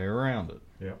found a way around it.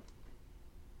 Yeah.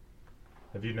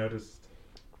 Did you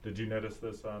notice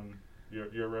this on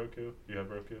your Roku? You have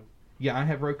Roku? Yeah, I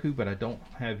have Roku, but I don't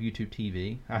have YouTube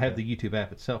TV. I have the YouTube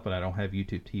app itself, but I don't have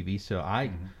YouTube TV, so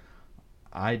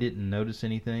I didn't notice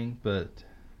anything, but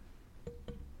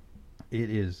it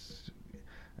is.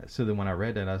 So then when I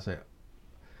read that, I said,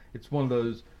 it's one of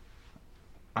those.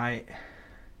 I'm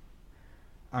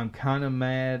kind of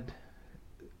mad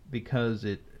because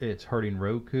it's hurting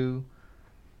Roku,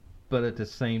 but at the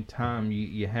same time,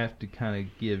 you have to kind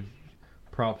of give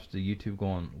props to YouTube,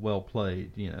 going, well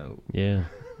played, Yeah.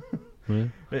 Yeah.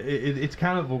 It's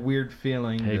kind of a weird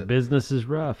feeling. Hey, business is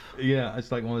rough. Yeah,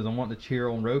 it's like one of those, I'm wanting to cheer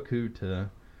on Roku to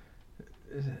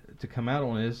come out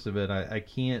on this, but I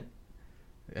can't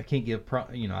give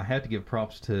I have to give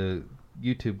props to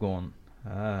YouTube, going,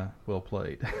 well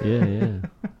played. Yeah.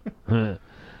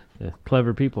 Yeah,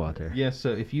 clever people out there. Yes,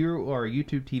 so if you are a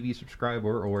YouTube TV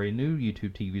subscriber or a new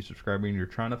YouTube TV subscriber and you're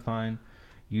trying to find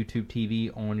YouTube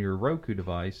TV on your Roku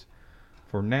device,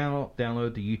 for now,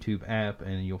 download the YouTube app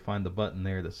and you'll find the button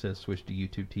there that says switch to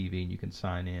YouTube TV, and you can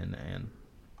sign in and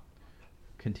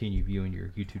continue viewing your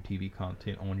YouTube TV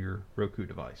content on your Roku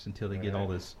device until they get all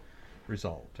this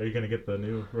resolved. Are you going to get the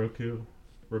new Roku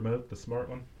remote, the smart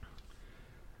one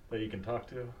that you can talk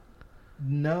to?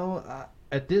 No,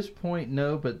 at this point,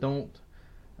 no, but don't.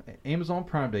 Amazon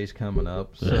Prime Day's coming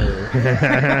up, so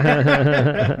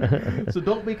so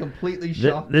don't be completely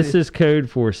shocked. This is code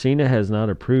for Cena has not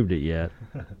approved it yet,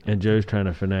 and Joe's trying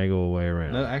to finagle a way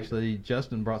around. No, actually,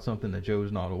 Justin brought something that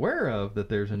Joe's not aware of, that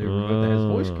there's a new remote that has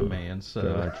voice commands. So.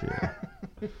 Gotcha.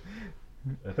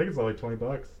 I think it's only $20,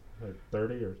 like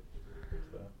 30 or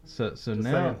so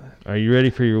now. saying. Are you ready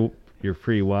for your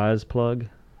free Wise plug?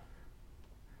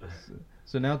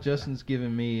 So now Justin's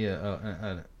giving me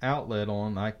an outlet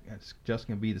on.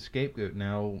 Justin can be the scapegoat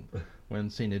now when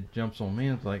Cena jumps on me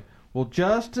and it's like, well,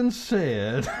 Justin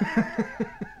said.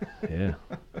 Yeah.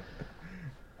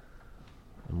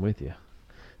 I'm with you.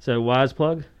 So, Wise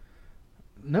plug?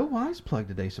 No Wise plug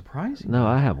today, surprisingly. No,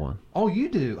 I have one. Oh, you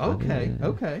do? Okay, Yeah.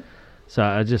 okay. So,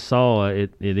 I just saw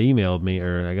it emailed me,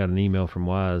 or I got an email from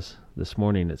Wise this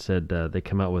morning that said they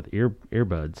come out with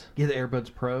earbuds. Yeah, the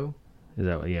AirBuds Pro. Is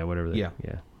that whatever? Yeah.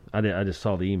 I just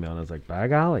saw the email and I was like, by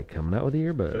golly, coming out with the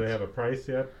earbuds. Do they have a price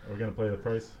yet? Are we going to play the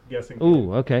price guessing?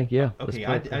 Ooh, okay, yeah. Okay,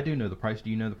 I do know the price. Do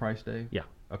you know the price, Dave? Yeah.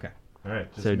 Okay. All right.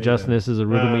 So, Justin, this is a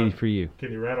riddle meeting for you.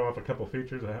 Can you rattle off a couple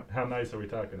features? How nice are we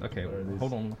talking? Okay, Are these-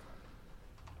 hold on.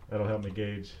 That'll help me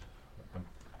gauge.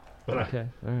 But Okay,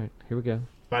 all right, here we go.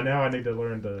 by now I need to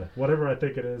learn to, whatever I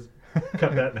think it is,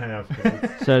 cut that in half. 'cause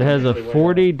it's So, it has a usually way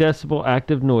 40 decibel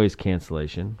active noise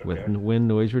cancellation with Okay. wind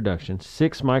noise reduction,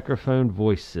 6 microphone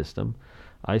voice system,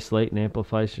 isolate and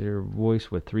amplifies your voice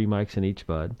with 3 mics in each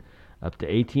bud, up to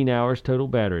 18 hours total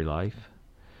battery life,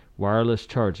 wireless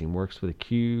charging, works with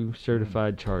Q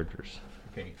certified chargers.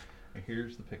 Okay, and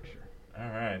here's the picture. All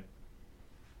right.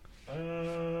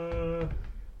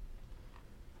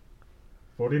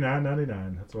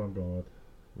 $49.99. That's what I'm going with.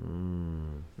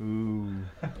 Mm. Ooh.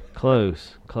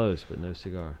 Close, but no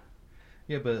cigar.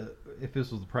 Yeah, but if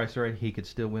this was the price right, he could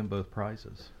still win both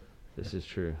prizes. This is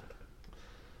true.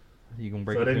 You gonna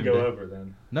break So I it didn't to go him over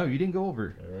then. No, you didn't go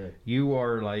over. All right. You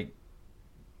are like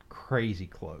crazy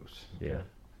close. Yeah.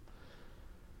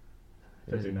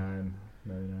 59,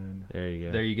 99. There you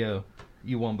go. There you go.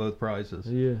 You won both prizes.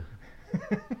 Yeah.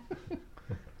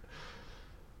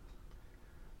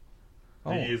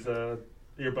 Do you use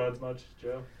earbuds much,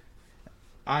 Joe?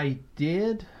 I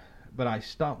did, but I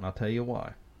stopped, and I'll tell you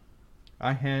why.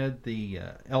 I had the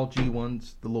LG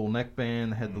ones, the little neck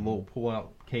band, had the little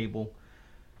pull-out cable,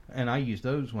 and I used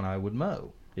those when I would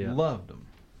mow. Yeah. Loved them.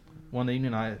 One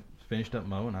evening, I finished up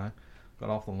mowing. I got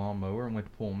off the lawnmower and went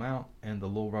to pull them out, and the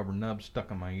little rubber nub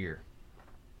stuck in my ear.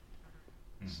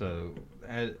 So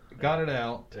I got it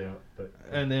out, Yeah. But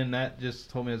and then that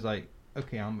just told me, I was like,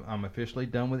 okay, I'm officially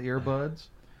done with earbuds.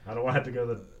 I don't want to go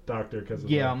to the doctor because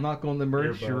Yeah, I'm not going to the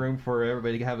emergency earbud. room for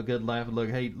everybody to have a good laugh and look.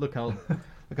 Hey, look how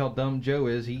dumb Joe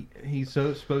is. He's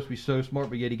supposed to be so smart,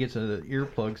 but yet he gets an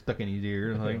earplug stuck in his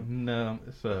ear. Like no,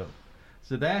 so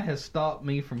that has stopped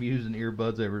me from using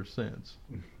earbuds ever since.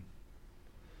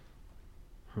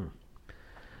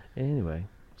 Anyway,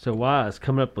 so Wise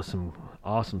coming up with some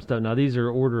awesome stuff. Now these are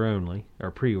order only, or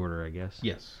pre-order, I guess.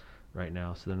 Yes. Right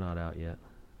now, so they're not out yet.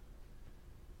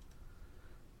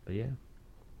 But yeah,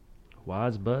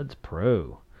 Wise Buds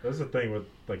Pro. That's the thing with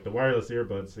like the wireless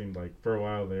earbuds. Seemed like for a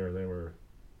while they were.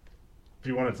 If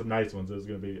you wanted some nice ones, it was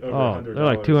going to be over $100. They're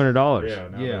like $200. Yeah,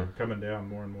 now Yeah. they're coming down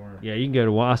more and more. Yeah, you can go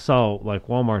to. I saw like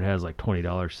Walmart has like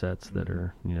 $20 sets that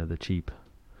are the cheap.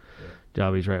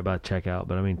 Jobbies right by checkout,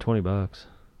 but I mean $20.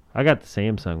 I got the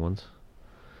Samsung ones.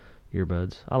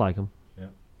 Earbuds, I like them. Yeah,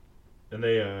 and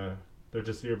they're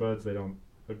just earbuds. They don't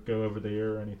go over the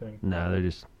ear or anything. No, they're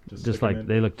just stick 'em like in?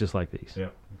 they look just like these. Yeah.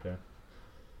 Okay.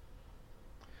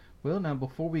 Well, now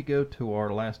before we go to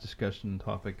our last discussion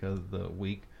topic of the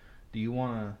week, do you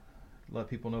want to let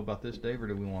people know about this, Dave, or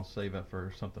do we want to save it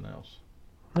for something else?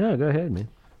 Yeah, go ahead, man.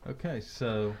 Okay,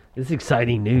 so It's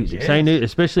exciting news. Yes. Exciting news,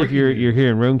 especially if Breaking you're news. here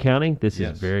in Roane County. This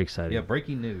Yes. is very exciting. yeah,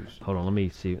 breaking news. Hold on, let me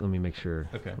see. Let me make sure.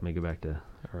 Okay. Let me go back to.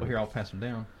 Well, here, I'll pass them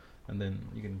down, and then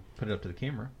you can put it up to the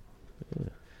camera.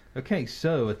 Okay,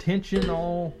 so attention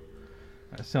all.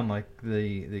 I sound like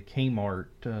the Kmart.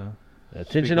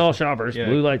 Attention speaker. all shoppers, Yeah.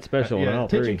 blue light special on all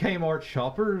attention three. Kmart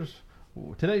shoppers.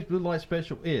 Today's blue light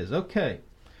special is okay.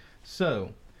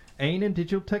 So, A&M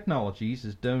Digital Technologies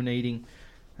is donating.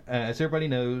 As everybody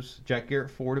knows, Jack Garrett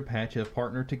Ford and Patch have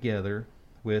partnered together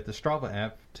with the Strava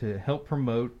app to help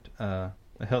promote a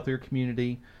healthier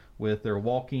community with their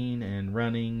walking and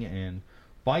running and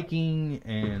biking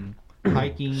and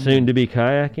hiking. Soon to be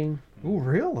kayaking. Oh,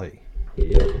 really?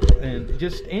 Yeah. And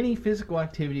just any physical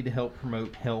activity to help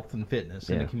promote health and fitness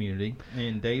in the Yeah. community.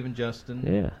 And Dave and Justin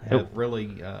Yeah. have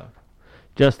really,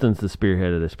 Justin's the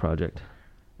spearhead of this project.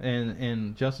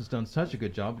 and Justin's done such a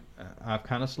good job. I've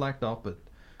kind of slacked off, but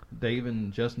Dave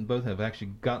and Justin both have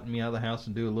actually gotten me out of the house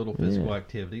and do a little physical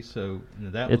activity. So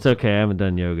It's okay. I haven't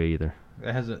done yoga either.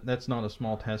 that's not a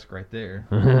small task right there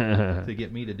yeah. to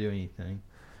get me to do anything.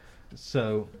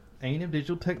 So A&M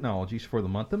Digital Technologies for the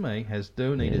month of May has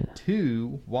donated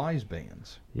 2 Wise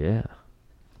bands.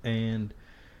 And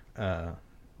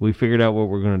We figured out what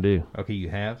we're going to do. okay, you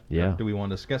have? Yeah. Do we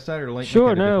want to discuss that or link?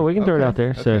 Sure, no, we can throw it out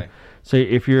there. Okay. So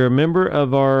if you're a member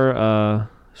of our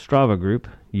Strava group,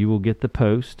 you will get the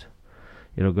post.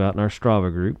 It'll go out in our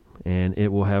Strava group, and it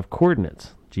will have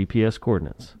coordinates, GPS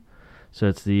coordinates. So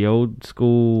it's the old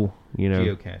school,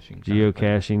 geocaching.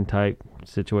 geocaching type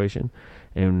situation.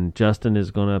 And Justin is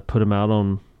going to put them out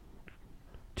on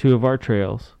 2 of our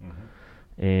trails,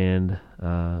 and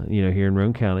here in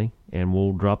Roane County, and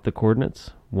we'll drop the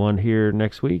coordinates, one here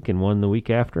next week and one the week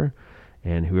after,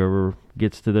 and whoever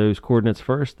gets to those coordinates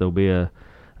first, there'll be a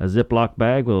Ziploc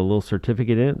bag with a little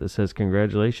certificate in it that says,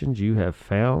 "Congratulations, you have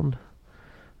found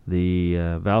the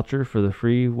voucher for the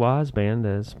free Wise Band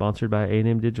as sponsored by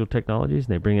A&M Digital Technologies,"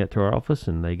 and they bring it to our office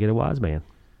and they get a Wise Band.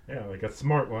 Yeah, like a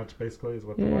smartwatch basically is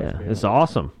what the watch Yeah, band it's is.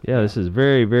 awesome. Yeah, this is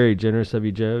very, very generous of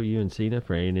you, Joe, you and Cena,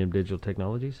 for A&M Digital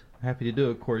Technologies. Happy to do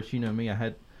it. Of course, you know me. I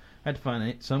had to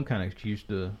find some kind of excuse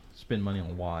to spend money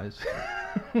on Wise.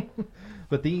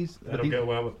 That'll go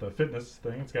well with the fitness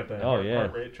thing. It's got that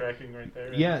heart rate tracking right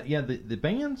there. Yeah. The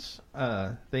bands,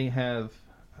 they have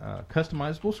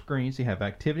customizable screens. They have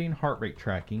activity and heart rate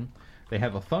tracking. They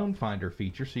have a phone finder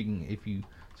feature, so you can, if you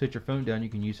set your phone down, you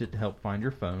can use it to help find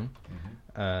your phone.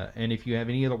 And if you have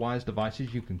any other Wise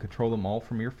devices, you can control them all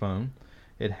from your phone.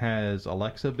 It has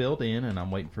Alexa built in, and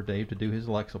I'm waiting for Dave to do his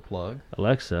Alexa plug.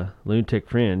 Alexa, Lunatic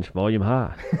Fringe, volume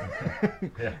high.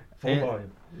 Yeah, full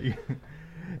volume.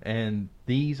 And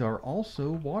these are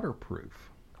also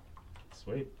waterproof.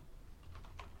 Sweet.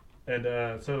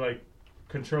 And so, like,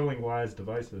 controlling wise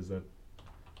devices that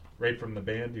right from the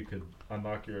band, you could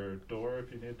unlock your door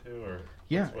if you need to, or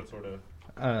Yeah. what sort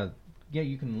of? Yeah,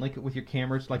 you can link it with your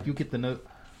cameras. Like you get the note.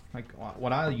 Like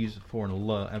what I use it for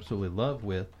and absolutely love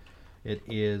with it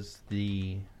is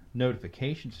the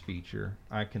notifications feature.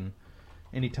 I can,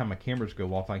 anytime my cameras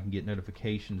go off, I can get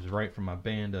notifications right from my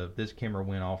band of this camera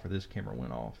went off or this camera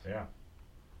went off. Yeah.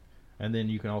 And then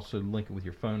you can also link it with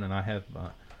your phone, and I have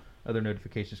other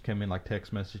notifications come in like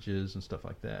text messages and stuff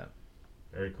like that.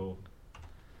 Very cool.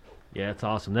 Yeah, it's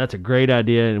awesome. That's a great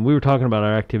idea. And we were talking about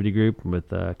our activity group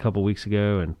with a couple weeks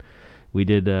ago, and we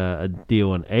did a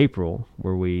deal in April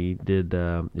where we did,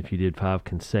 if you did 5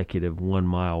 consecutive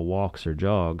 1-mile walks or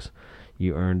jogs,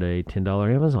 you earned a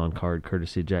 $10 Amazon card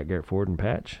courtesy of Jack Garrett Ford and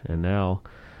Patch. And now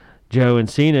Joe and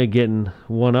Cena getting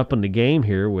one up in the game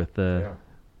here with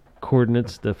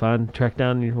coordinates to track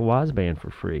down your Wise Band for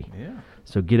free. Yeah.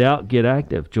 So get out, get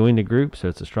active, join the group. So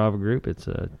it's a Strava group. It's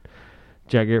a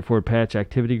Jack Garrett Ford Patch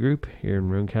activity group here in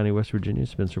Roane County, West Virginia,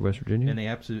 Spencer, West Virginia. And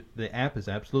the app is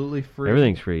absolutely free.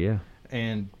 Everything's free, yeah.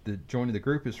 And joining the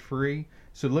group is free.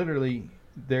 So literally,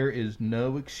 there is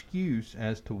no excuse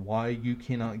as to why you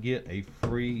cannot get a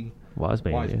free Wise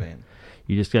Band. Yeah. Band.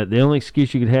 You just got, the only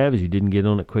excuse you could have is you didn't get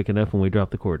on it quick enough when we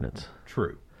dropped the coordinates.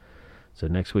 True. So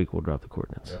next week we'll drop the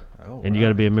coordinates. Yeah. Oh, And you got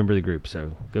to be a member of the group.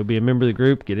 So go be a member of the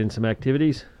group, get in some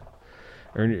activities.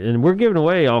 And we're giving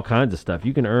away all kinds of stuff.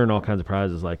 You can earn all kinds of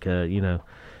prizes. Like,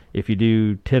 if you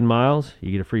do 10 miles,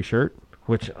 you get a free shirt,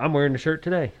 which I'm wearing the shirt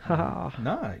today.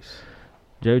 Nice.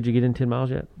 Joe, did you get in 10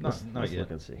 miles yet? Not let's yet.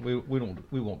 Look and see.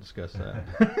 We won't discuss that.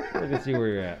 Look and see where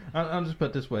you're at. I'll just put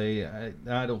it this way.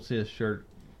 I don't see a shirt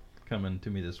coming to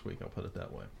me this week. I'll put it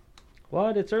that way.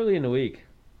 What? It's early in the week.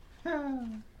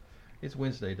 It's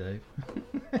Wednesday, Dave.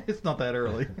 It's not that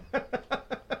early. I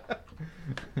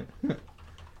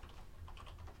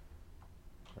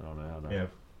don't know how to. Yeah.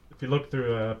 If you look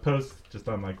through posts just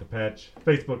on like the Patch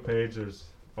Facebook page, there's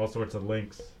all sorts of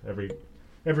links every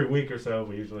week or so.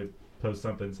 We usually post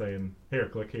something saying, "Here,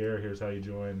 click here. Here's how you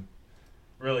join."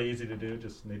 Really easy to do.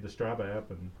 Just need the Strava app,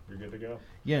 and you're good to go.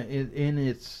 Yeah,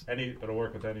 it'll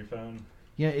work with any phone.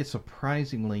 Yeah, it's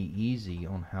surprisingly easy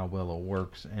on how well it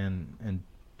works, and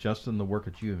Justin, the work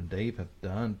that you and Dave have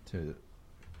done to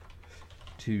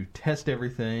test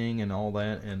everything and all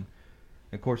that, and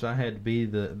of course I had to be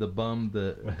the bum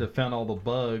that found all the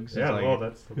bugs. Yeah, it's well,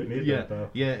 like, we need yeah, that though.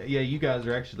 yeah. You guys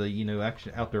are actually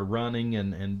out there running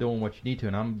and doing what you need to,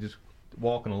 and I'm just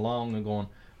walking along and going,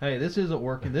 "Hey, this isn't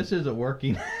working. This isn't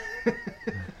working."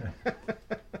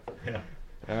 Yeah.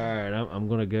 All right, I'm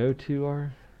going to go to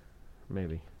our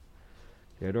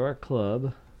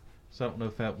club. So I don't know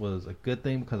if that was a good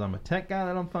thing because I'm a tech guy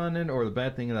that I'm finding, or the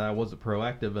bad thing that I wasn't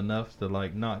proactive enough to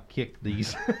not kick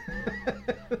these.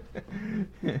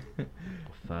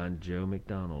 Find Joe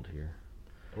McDonald here.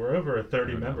 We're over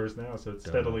 30 members now, so it's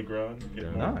steadily growing.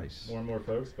 Getting more and more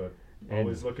folks, but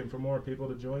always looking for more people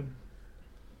to join.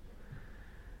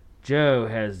 Joe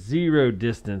has 0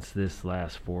 distance this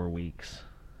last 4 weeks.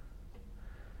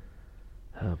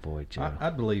 Oh boy, Joe.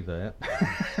 I'd believe that.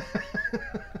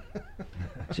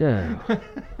 Joe.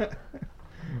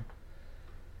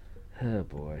 Oh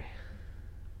boy.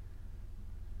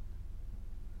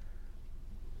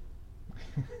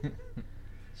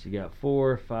 So you got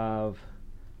 4, 5,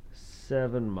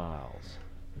 7 miles.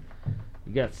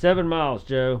 You got 7 miles,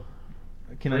 Joe.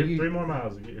 Can three more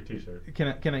miles to get your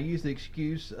T-shirt. Can I use the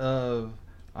excuse of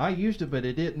I used it, but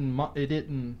it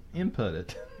didn't input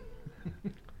it?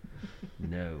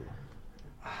 No.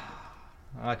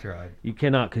 I tried. You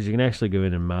cannot, because you can actually go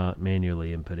in and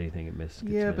manually input anything it misses.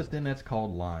 Yeah, but then that's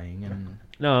called lying. And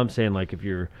no, I'm saying like if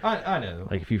you're. I know.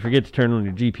 Like if you forget to turn on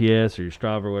your GPS or your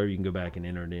Strava or whatever, you can go back and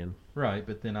enter it in. Right,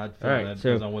 but then I'd feel All right, that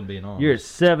so because I wasn't being honest. You're at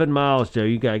 7 miles, Joe.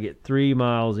 You got to get 3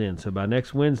 miles in. So by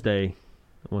next Wednesday,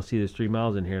 I want to see there's 3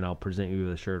 miles in here, and I'll present you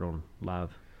with a shirt on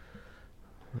live.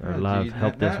 Or live geez,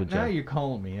 help desk with Joe. Now you're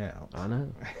calling me out. I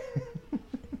know.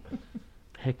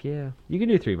 Heck yeah. You can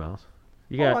do 3 miles.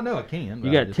 I know I can.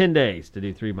 You got 10 days to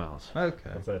do 3 miles.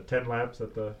 Okay. What's that, 10 laps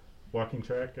at the walking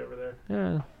track over there?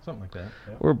 Yeah. Something like that.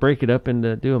 Yeah. Or break it up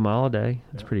into do a mile a day.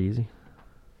 It's Yeah. pretty easy.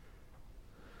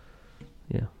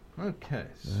 Yeah. Okay,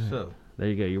 Right. so. There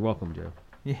you go. You're welcome, Joe.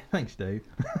 Yeah, thanks, Dave.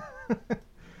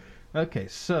 Okay,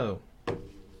 so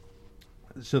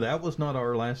that was not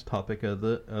our last topic of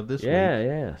this week.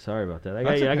 Yeah. Sorry about that. I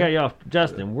That's got okay. you off.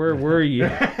 Justin, where were you?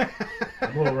 I'm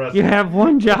a little rusty. You have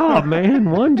one job, man.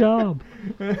 One job.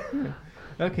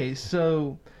 Okay,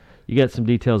 so You got some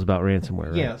details about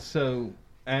ransomware, right? yeah, so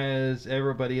as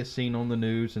everybody has seen on the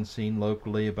news and seen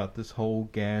locally about this whole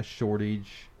gas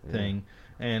shortage thing,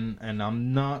 and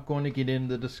I'm not going to get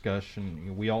into the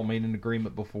discussion. We all made an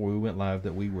agreement before we went live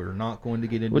that we were not going to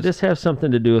get into. Would this have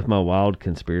something to do with my wild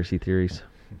conspiracy theories?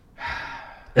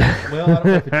 Well, I don't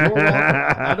know if it's your wild,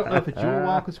 I don't know if it's your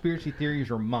wild conspiracy theories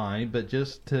or mine, but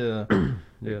just to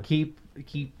keep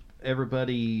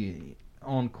everybody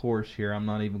on course here, I'm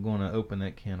not even going to open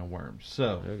that can of worms.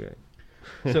 So,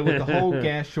 so with the whole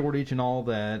gas shortage and all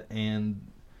that, and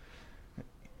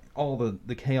all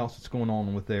the chaos that's going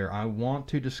on with there, I want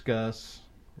to discuss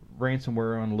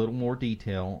ransomware in a little more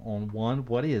detail. On 1,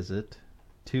 what is it?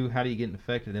 2, how do you get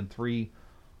infected? And 3,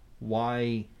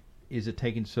 why is it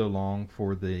taking so long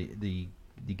for the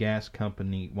gas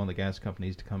company, one of the gas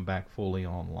companies, to come back fully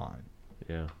online?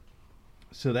 Yeah.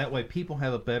 So that way people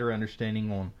have a better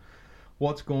understanding on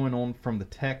what's going on from the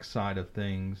tech side of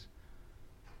things,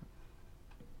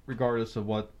 regardless of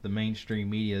what the mainstream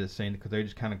media is saying, because they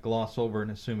just kind of gloss over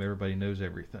and assume everybody knows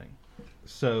everything.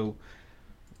 So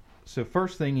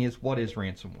first thing is, what is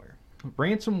ransomware?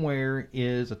 Ransomware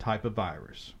is a type of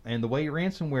virus, and the way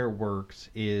ransomware works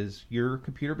is your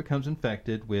computer becomes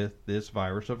infected with this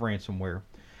virus of ransomware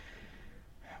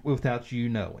without you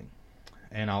knowing.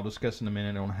 And I'll discuss in a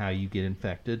minute on how you get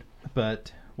infected.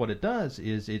 But what it does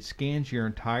is it scans your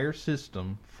entire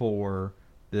system for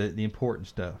the important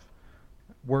stuff.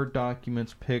 Word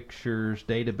documents, pictures,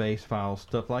 database files,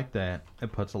 stuff like that,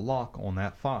 and puts a lock on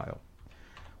that file.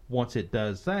 Once it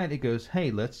does that, it goes,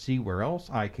 hey, let's see where else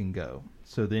I can go.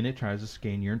 So then it tries to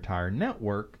scan your entire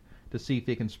network to see if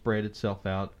it can spread itself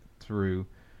out through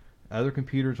other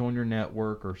computers on your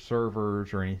network or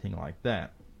servers or anything like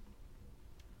that.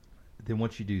 Then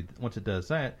once it does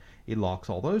that, it locks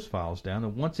all those files down.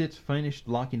 And once it's finished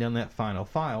locking down that final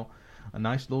file, a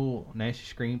nice little nasty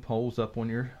screen pulls up on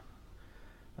your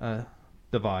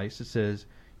device that says,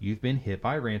 you've been hit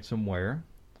by ransomware.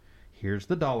 Here's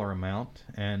the dollar amount,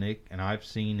 and I've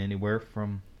seen anywhere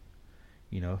from,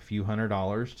 a few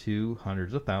 $100s to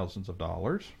hundreds of thousands of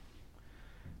dollars,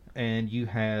 and you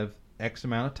have X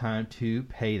amount of time to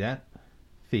pay that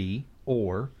fee,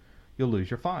 or you'll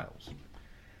lose your files.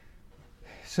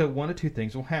 So one of two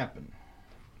things will happen.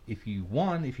 If you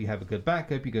have a good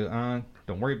backup, you go,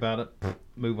 don't worry about it,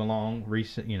 move along,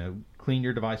 reset, clean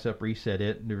your device up, reset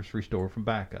it, and just restore from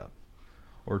backup.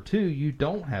 Or 2, you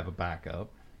don't have a backup,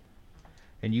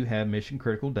 and you have mission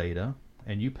critical data,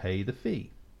 and you pay the fee.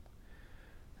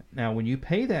 Now, when you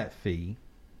pay that fee,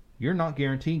 you're not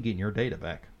guaranteed getting your data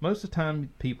back. Most of the time,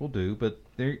 people do, but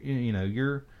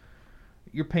you're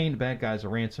paying the bad guys a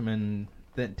ransom, and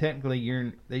that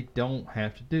technically they don't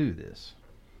have to do this.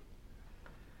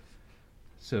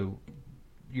 So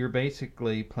you're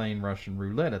basically playing Russian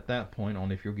roulette at that point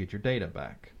on if you'll get your data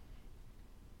back.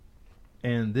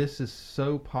 And this is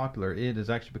so popular, it has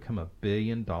actually become a $1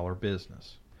 billion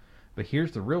business. But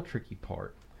here's the real tricky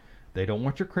part. They don't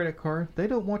want your credit card. They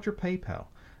don't want your PayPal.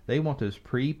 They want those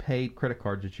prepaid credit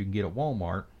cards that you can get at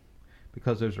Walmart,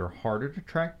 because those are harder to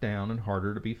track down and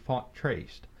harder to be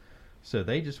traced. So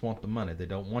they just want the money. They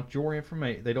don't want your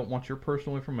information. They don't want your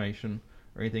personal information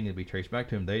or anything to be traced back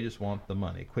to them. They just want the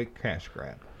money. Quick cash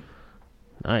grab.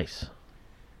 Nice.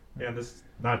 Yeah, and this is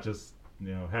not just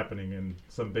happening in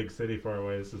some big city far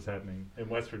away. This is happening in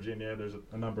West Virginia. There's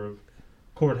a number of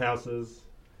courthouses,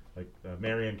 like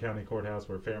Marion County Courthouse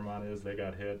where Fairmont is. They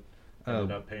got hit.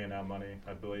 Ended up paying out money,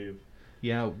 I believe.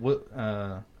 Yeah,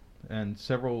 and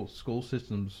several school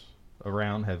systems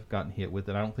around have gotten hit with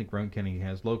it. I don't think Roane County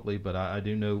has locally, but I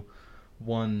do know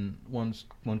one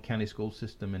county school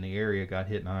system in the area got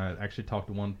hit, and I actually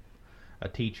talked to a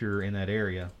teacher in that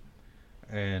area,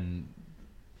 and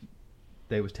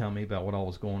they was telling me about what all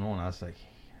was going on. I was like,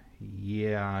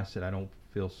 yeah, I said, I don't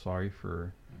feel sorry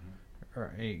for,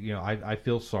 I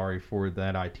feel sorry for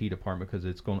that IT department, because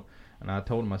it's going. And I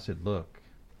told him, I said, look,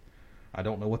 I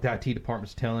don't know what the IT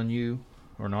department's telling you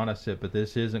or not. I said, but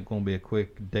this isn't going to be a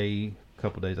quick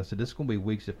couple days. I said, this is going to be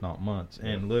weeks, if not months. Yeah.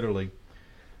 And literally,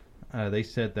 they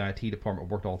said the IT department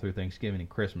worked all through Thanksgiving and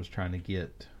Christmas trying to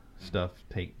get stuff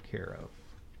taken care of.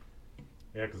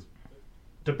 Yeah, because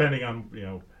depending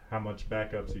on how much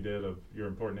backups you did of your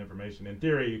important information, in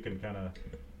theory you can kind of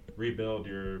rebuild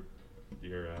your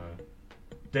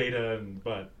data,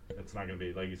 but it's not going to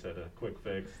be, like you said, a quick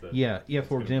fix.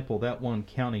 For example, that one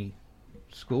county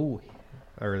school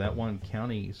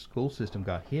system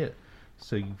got hit.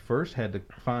 So you first had to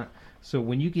find. So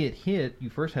when you get hit, you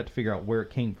first had to figure out where it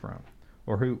came from,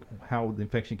 or how the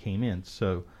infection came in.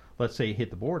 So let's say it hit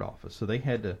the board office. So they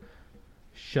had to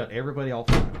shut everybody off,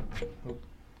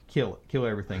 kill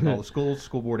everything, all the schools,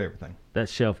 school board, everything. That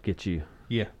shelf gets you.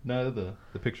 Yeah, no,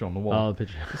 the picture on the wall. Oh, the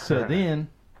picture. So then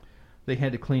they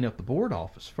had to clean up the board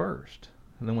office first.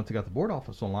 And then once they got the board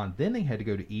office online, then they had to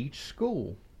go to each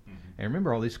school. And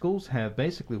remember, all these schools have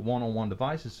basically one-on-one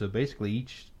devices, so basically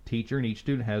each teacher and each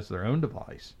student has their own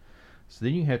device. So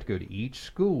then you have to go to each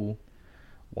school,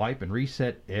 wipe and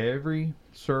reset every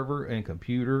server and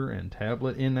computer and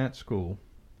tablet in that school,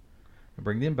 and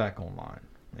bring them back online.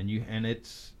 And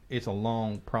it's a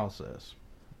long process.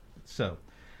 So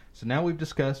now we've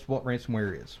discussed what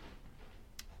ransomware is.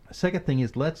 The second thing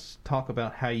is, let's talk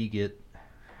about how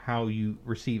you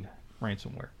receive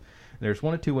ransomware. There's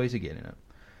one of two ways of getting it.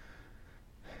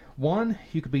 One,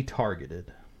 you could be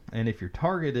targeted, and if you're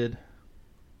targeted,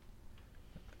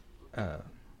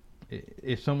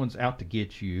 if someone's out to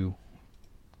get you,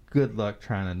 good luck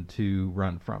trying to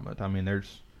run from it. I mean,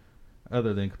 there's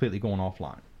other than completely going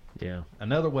offline. Yeah.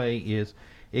 Another way is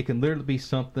it can literally be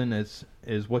something as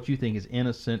what you think is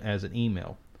innocent as an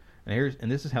email.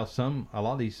 And this is how a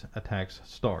lot of these attacks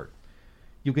start.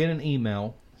 You'll get an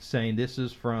email saying this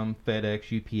is from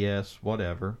FedEx, UPS,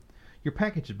 whatever. Your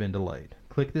package has been delayed.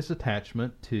 Click this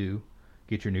attachment to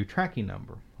get your new tracking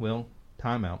number. Well,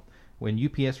 timeout. When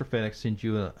UPS or FedEx sends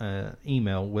you an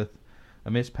email with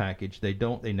a missed package, they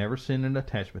never send an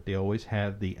attachment. They always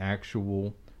have the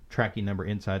actual tracking number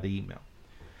inside the email.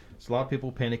 So a lot of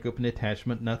people panic, open the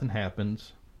attachment, nothing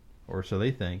happens, or so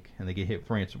they think, and they get hit with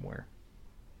ransomware.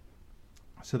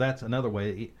 So that's another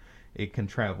way it can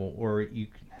travel. Or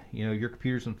your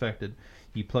computer's infected.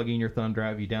 You plug in your thumb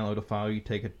drive, you download a file, you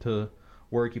take it to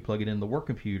work, you plug it in the work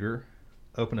computer,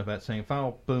 open up that same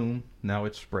file, boom, now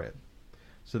it's spread.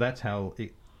 So that's how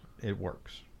it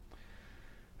works.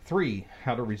 3,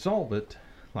 how to resolve it.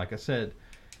 Like I said,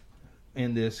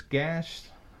 in this gas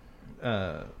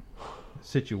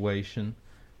situation,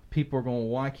 people are going,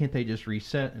 why can't they just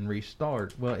reset and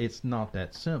restart? Well, it's not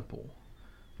that simple.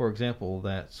 For example,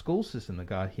 that school system that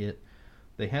got hit,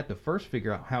 they had to first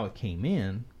figure out how it came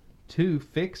in, 2,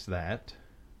 fix that,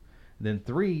 then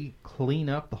 3, clean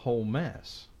up the whole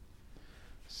mess.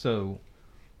 So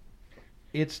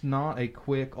it's not a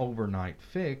quick overnight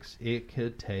fix. It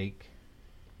could take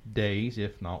days,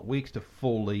 if not weeks, to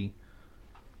fully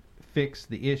fix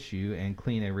the issue and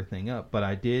clean everything up. But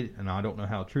I did, and I don't know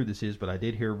how true this is, but I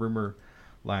did hear a rumor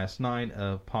last night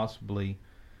of possibly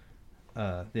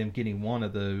them getting one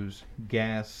of those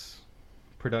gas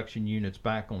production units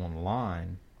back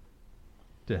online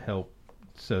to help.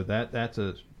 So that's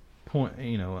a point,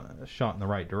 a shot in the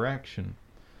right direction.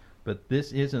 But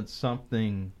this isn't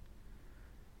something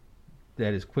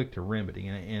that is quick to remedy.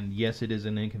 And yes, it is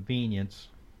an inconvenience,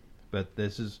 but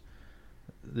this is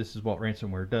what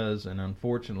ransomware does. And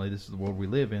unfortunately, this is the world we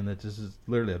live in. That this is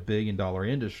literally $1 billion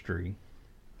industry.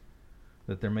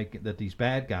 That these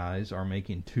bad guys are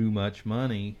making too much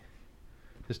money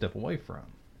to step away from,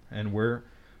 and we're,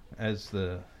 as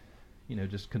the,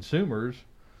 just consumers,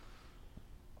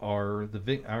 are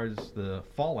the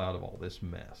fallout of all this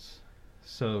mess.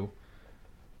 So,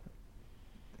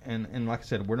 and like I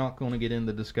said, we're not going to get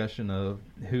into the discussion of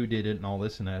who did it and all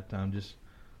this and that. Just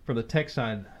from the tech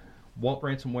side, what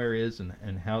ransomware is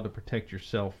and how to protect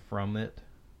yourself from it,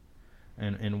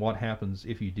 and what happens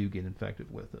if you do get infected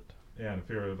with it. Yeah, and if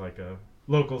you're like a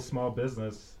local small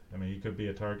business, I mean, you could be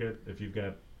a target if you've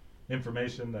got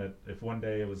information that if one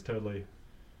day it was totally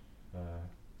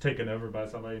taken over by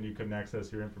somebody and you couldn't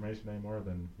access your information anymore,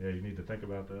 then you need to think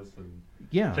about this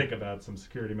and think about some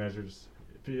security measures.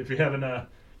 If you haven't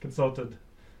consulted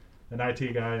an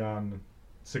IT guy on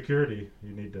security,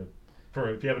 you need to.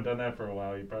 If you haven't done that for a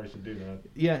while, you probably should do that.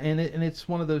 Yeah, and it's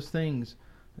one of those things.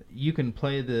 You can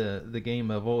play the game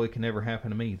of, it can never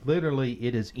happen to me. Literally,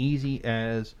 it is easy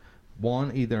as,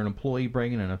 1, either an employee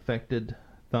bringing an affected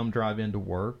thumb drive into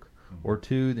work, or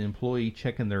 2, the employee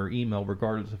checking their email,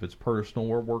 regardless if it's personal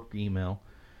or work email,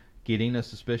 getting a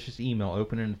suspicious email,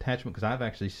 opening an attachment, because I've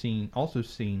actually also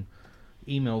seen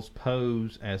emails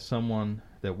pose as someone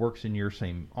that works in your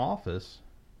same office.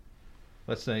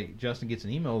 Let's say Justin gets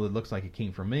an email that looks like it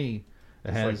came from me.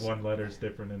 It's like one letter's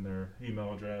different in their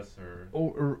email address,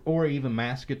 or even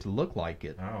mask it to look like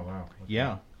it. Oh wow! Okay.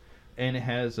 Yeah, and it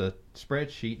has a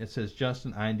spreadsheet and it says,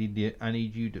 Justin, I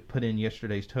need you to put in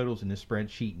yesterday's totals in this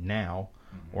spreadsheet now,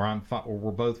 or or we're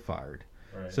both fired.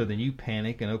 Right. So then you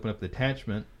panic and open up the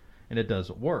attachment, and it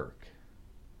doesn't work.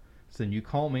 So then you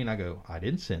call me and I go, I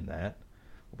didn't send that.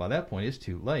 Well, by that point it's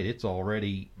too late. It's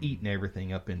already eaten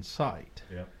everything up in sight.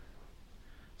 Yeah.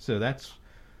 So that's,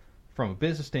 from a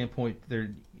business standpoint,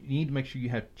 you need to make sure you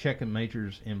have checks and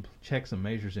measures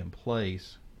in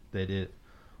place that it,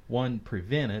 1,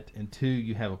 prevent it, and 2,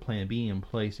 you have a plan B in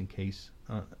place in case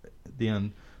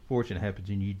the misfortune happens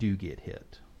and you do get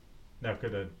hit. Now,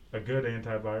 could a good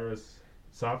antivirus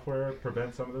software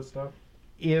prevent some of this stuff?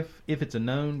 If it's a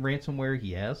known ransomware,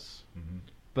 yes. Mm-hmm.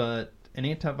 But an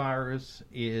antivirus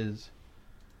is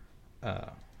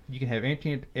you can have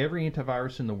every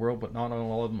antivirus in the world, but not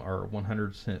all of them are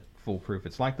 100% foolproof.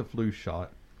 It's like the flu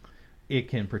shot. It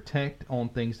can protect on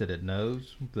things that it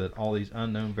knows, that all these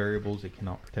unknown variables it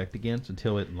cannot protect against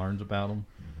until it learns about them.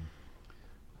 Mm-hmm.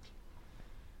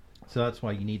 So that's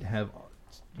why you need to have,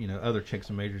 other checks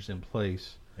and measures in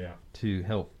place to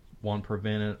help, one,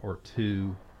 prevent it, or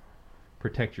two,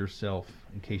 protect yourself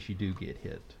in case you do get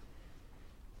hit.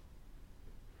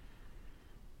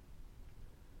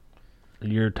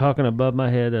 You're talking above my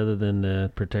head other than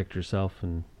protect yourself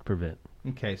and prevent.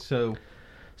 Okay, so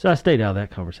I stayed out of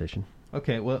that conversation.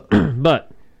 Okay, well,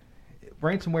 but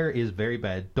ransomware is very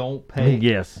bad. Don't pay.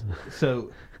 Yes.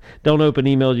 So don't open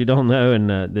emails you don't know, and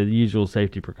the usual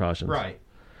safety precautions. Right.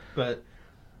 But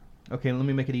okay, let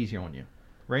me make it easier on you.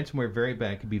 Ransomware, very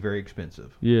bad, can be very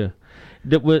expensive. Yeah.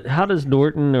 How does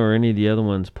Norton or any of the other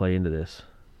ones play into this?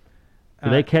 Do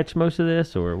they catch most of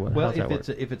this, or what? Well,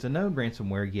 if it's a known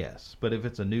ransomware, yes. But if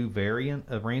it's a new variant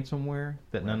of ransomware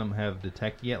that none of them have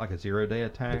detected yet, like a 0-day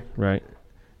attack, right?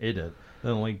 It does. The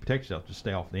only way you protect yourself, just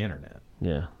stay off the internet.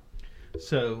 Yeah.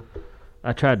 So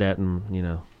I tried that,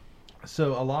 and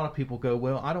So a lot of people go,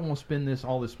 well, I don't want to spend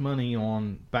all this money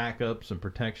on backups and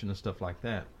protection and stuff like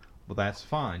that. Well, that's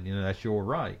fine. That's your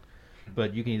right.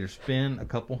 But you can either spend a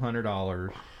couple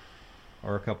 $100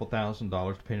 or a couple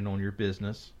 $1,000, depending on your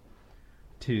business,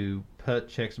 to put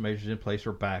checks and measures in place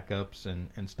or backups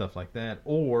and stuff like that.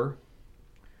 Or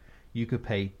you could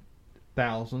pay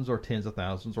thousands or tens of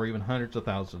thousands or even hundreds of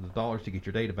thousands of dollars to get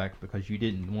your data back because you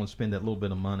didn't want to spend that little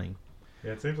bit of money.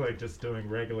 Yeah, it seems like just doing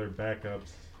regular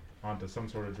backups onto some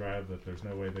sort of drive that there's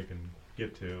no way they can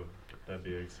get to, that'd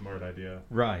be a smart idea.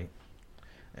 Right.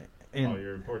 And all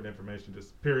your important information,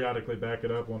 just periodically back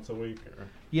it up once a week.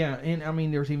 Yeah, and I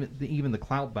mean, there's even the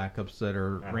cloud backups that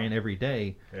are ran every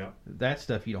day. Yeah. That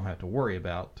stuff you don't have to worry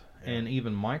about. Yeah. And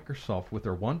even Microsoft with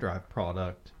their OneDrive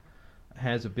product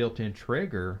has a built-in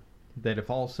trigger that if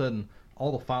all of a sudden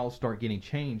all the files start getting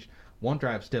changed,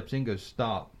 OneDrive steps in, goes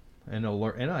stop, and it'll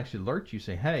actually alert you,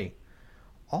 say, hey,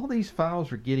 all these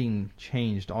files are getting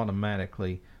changed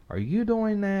automatically. Are you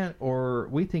doing that, or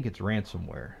we think it's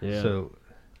ransomware? Yeah.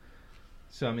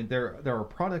 So I mean, there are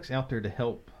products out there to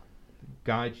help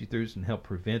guide you through and help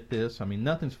prevent this. I mean,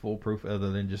 nothing's foolproof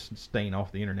other than just staying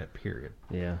off the internet, period.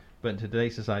 Yeah. But in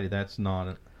today's society, that's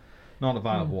not a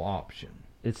viable option.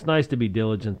 It's nice to be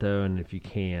diligent, though, and if you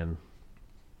can,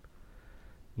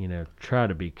 try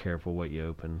to be careful what you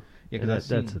open. Yeah, because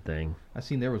that's the thing. I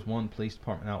seen there was one police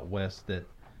department out west that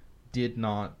did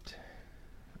not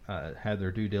have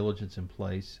their due diligence in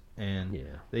place, and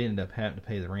they ended up having to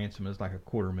pay the ransom. It was like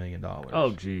 $250,000.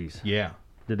 Oh, geez. Yeah.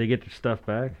 Did they get their stuff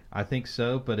back? I think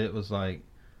so, but it was like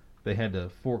they had to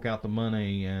fork out the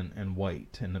money and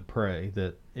wait and pray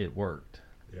that it worked.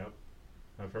 Yep.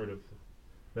 I've heard of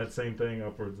that same thing,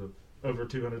 upwards of over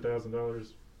 $200,000,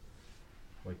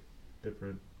 like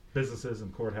different businesses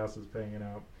and courthouses paying it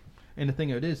out. And the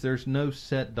thing of it is, there's no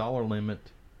set dollar limit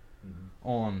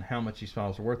on how much these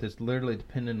files are worth. It's literally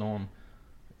dependent on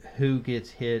who gets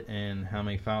hit and how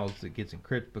many files it gets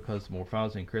encrypted, because the more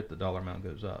files encrypt, the dollar amount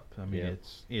goes up. I mean,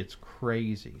 it's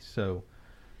crazy. So,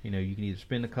 you can either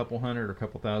spend a couple hundred or a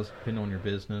couple thousand, depending on your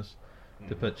business,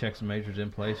 to put checks and measures in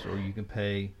place, or you can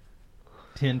pay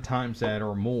 10 times that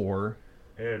or more.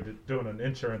 Yeah, doing an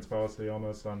insurance policy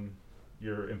almost on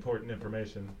your important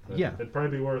information. Yeah. It'd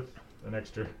probably be worth an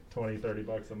extra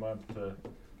 $20-$30 a month to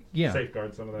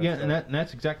safeguard some of that stuff. And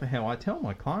that's exactly how I tell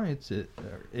my clients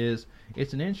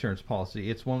it's an insurance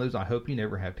policy. It's one of those I hope you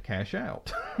never have to cash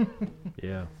out.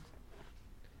 Yeah.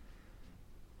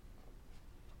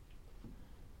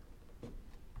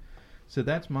 So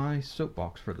that's my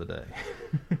soapbox for the day.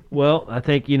 Well, I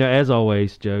think, as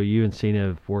always, Joe, you and Cena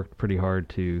have worked pretty hard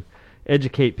to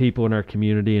educate people in our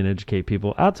community and educate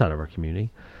people outside of our community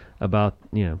about,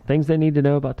 things they need to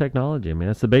know about technology. I mean,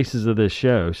 that's the basis of this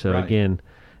show. So, Again,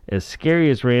 as scary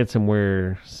as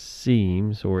ransomware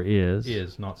seems or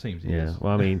is. Not seems, yeah. is.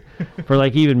 Well, I mean, for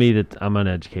even me, that I'm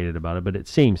uneducated about it, but it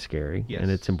seems scary. Yes.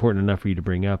 And it's important enough for you to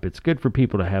bring up. It's good for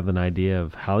people to have an idea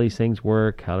of how these things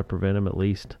work, how to prevent them at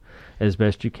least as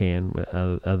best you can,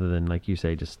 other than, like you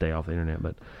say, just stay off the internet.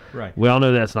 But we all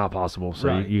know that's not possible,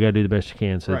 so you got to do the best you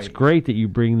can. So it's great that you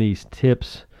bring these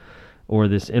tips or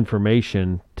this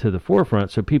information to the forefront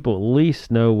so people at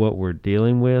least know what we're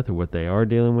dealing with or what they are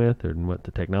dealing with or what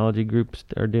the technology groups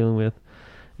are dealing with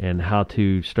and how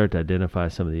to start to identify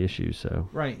some of the issues. So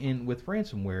and with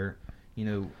ransomware, You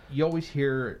know, you always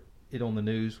hear it on the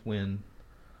news when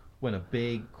a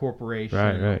big corporation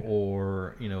Right.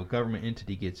 or government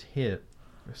entity gets hit.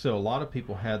 So a lot of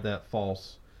people had that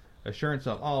false assurance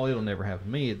of, oh, it'll never happen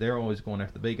to me. They're always going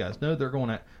after the big guys. No, they're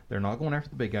not going after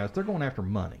the big guys. They're going after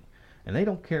money, and they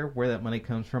don't care where that money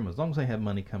comes from as long as they have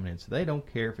money coming in. So they don't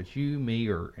care if it's you, me,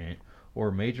 or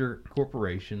a major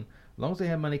corporation. As long as they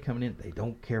have money coming in, they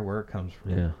don't care where it comes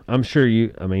from. Yeah, I'm sure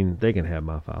they can have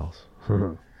my files.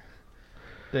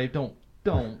 Dave, don't.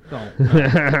 No.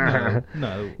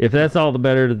 If that's all the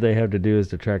better that they have to do is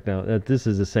to track down. This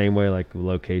is the same way, like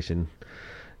location.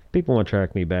 People want to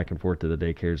track me back and forth to the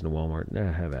daycares and the Walmart.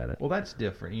 Nah, have at it. Well, that's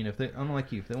different. If they,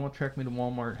 unlike you, if they want to track me to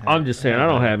Walmart, I'm just saying I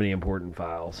don't have any important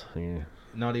files. Yeah.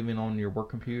 Not even on your work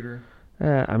computer.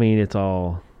 It's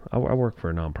all. I work for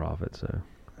a nonprofit, so.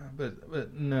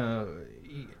 But no,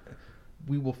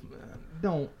 we will.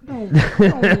 Don't,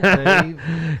 Dave.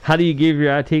 How do you give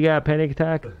your IT guy a panic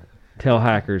attack? Tell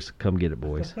hackers, come get it,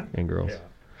 boys and girls. Yeah.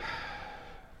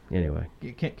 Anyway.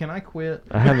 Can I quit?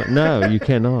 I haven't. No, you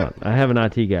cannot. I have an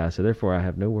IT guy, so therefore I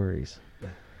have no worries.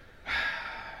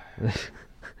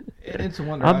 It's a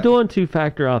wonder. I'm doing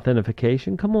two-factor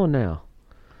authentication. Come on now.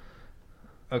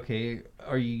 Okay,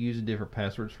 are you using different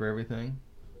passwords for everything?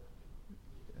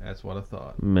 That's what I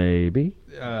thought. Maybe.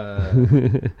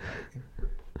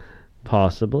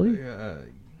 Possibly.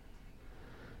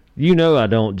 You know I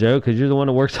don't, Joe, because you're the one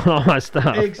that works on all my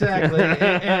stuff. Exactly.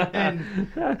 And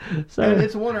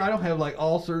it's a wonder I don't have like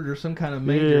ulcers or some kind of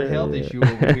major health issue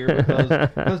over here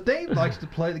because Dave likes to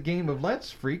play the game of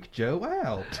Let's Freak Joe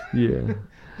Out. Yeah.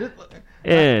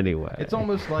 Anyway. It's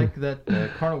almost like that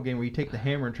carnival game where you take the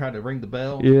hammer and try to ring the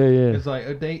bell. Yeah. It's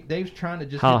like Dave's trying to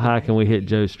just... How high can we hit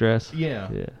Joe's stress? Yeah.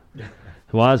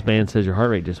 The wise man says your heart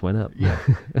rate just went up. Yeah.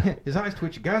 His eyes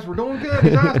twitching. Guys, we're doing good.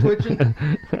 His eyes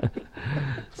twitching.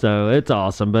 So it's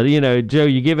awesome. But, Joe,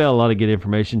 you give out a lot of good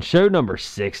information. Show number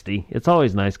 60. It's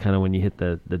always nice kind of when you hit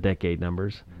the decade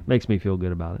numbers. Makes me feel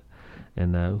good about it.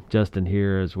 And Justin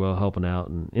here as well helping out.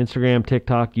 And Instagram,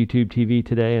 TikTok, YouTube TV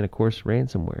today, and, of course,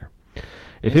 ransomware.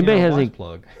 If anybody has any...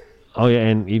 plug. Oh, yeah,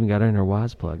 and even got in our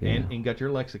Wise plug. Yeah. And got your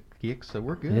Alexa Geek, so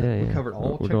we're good. Yeah. We covered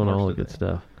all We're doing all the today. good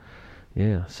stuff.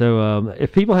 Yeah. So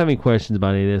if people have any questions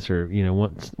about any of this or,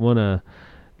 want to,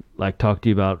 like, talk to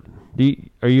you about...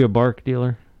 are you a Bark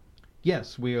dealer?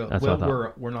 Yes, we're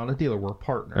not a dealer, we're a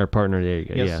partner. Our partner, there you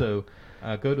go. Yes, yeah. so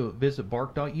go to visit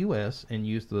bark.us and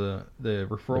use the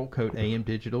referral code AM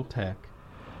Digital Tech,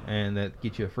 and that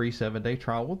gets you a free 7-day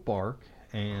trial with Bark,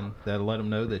 and that'll let them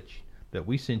know that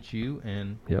we sent you.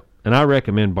 And yep. And I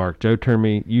recommend Bark. Joe turned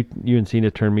me, you and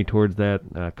Cena turned me towards that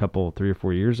a couple, 3 or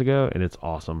 4 years ago, and it's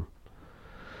awesome.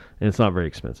 And it's not very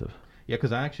expensive. Yeah,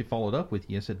 because I actually followed up with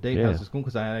you and said, Dave, how's this going?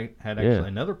 Because I had actually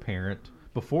another parent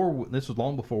this was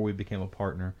long before we became a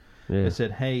partner. Yeah. That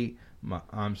said, hey,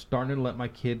 I'm starting to let my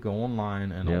kid go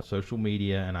online and on social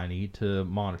media, and I need to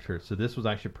monitor it. So this was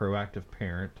actually a proactive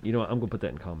parent. You know what? I'm going to put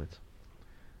that in comments.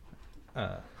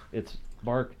 It's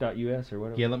bark.us or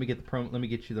whatever. Yeah, let me get let me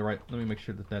get you the right. Let me make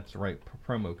sure that that's the right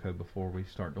promo code before we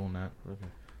start doing that. Okay.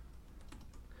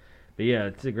 But yeah,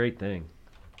 it's a great thing.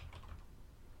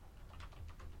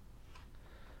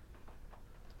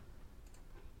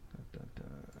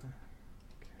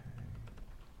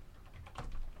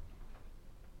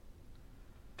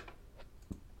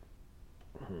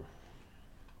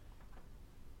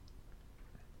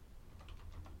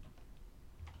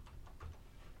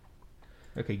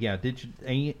 Okay, yeah,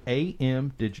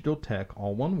 AM Digital Tech,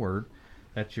 all one word.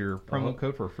 That's your promo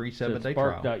code for a free 7-day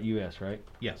trial. Bark.us, right?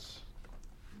 Yes.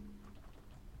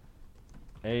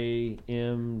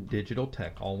 AM Digital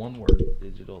Tech, all one word.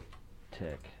 Digital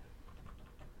Tech.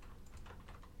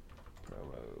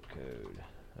 Promo code.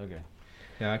 Okay.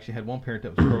 Yeah, I actually had one parent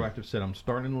that was proactive, said, I'm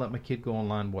starting to let my kid go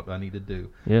online, what do I need to do?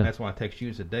 Yeah. That's why I texted you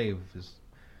and said, Dave,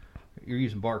 you're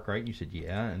using Bark, right? And you said,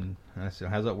 yeah. And I said,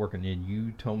 how's that working? And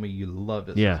you told me you loved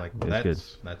it. So yeah, I was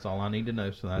like, that's all I need to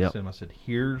know. So I sent him, I said,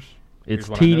 here's it's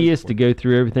what tedious to go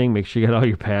through everything. Make sure you got all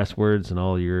your passwords and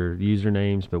all your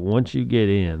usernames. But once you get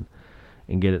in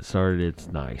and get it started, it's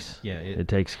nice. Yeah. It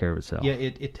takes care of itself. Yeah,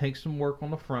 it takes some work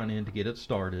on the front end to get it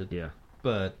started. Yeah.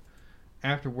 But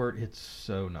afterward, it's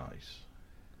so nice.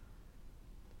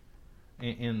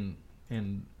 And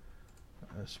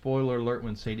spoiler alert,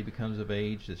 when Sadie becomes of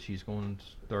age, that she's going to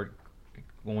start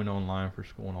going online for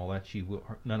school and all that,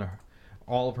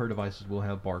 all of her devices will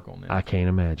have Bark on them. I can't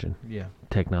imagine. Yeah.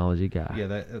 Technology guy. Yeah,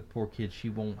 that poor kid, she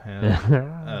won't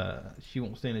have, she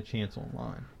won't stand a chance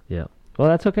online. Yeah. Well,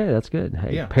 that's okay. That's good.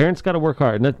 Hey, yeah. Parents got to work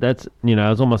hard. And that's, I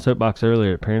was on my soapbox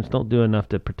earlier. Parents don't do enough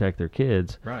to protect their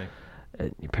kids. Right.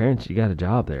 Your parents, you got a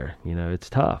job there. It's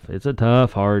tough. It's a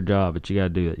tough, hard job, but you got to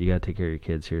do it. You got to take care of your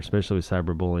kids here, especially with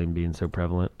cyberbullying being so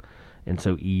prevalent and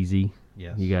so easy.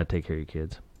 Yes. You got to take care of your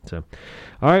kids. So,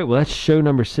 all right, well, that's show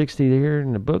number 60 here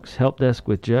in the books, Help Desk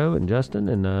with Joe and Justin.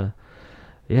 And,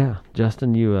 yeah,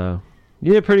 Justin, you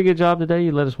did a pretty good job today.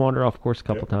 You let us wander off course a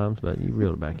couple times, but you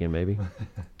reeled it back in maybe.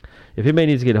 If anybody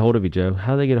needs to get a hold of you, Joe,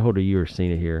 how do they get a hold of you or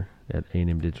Cena here at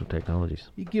A&M Digital Technologies?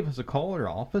 You can give us a call at our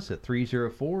office at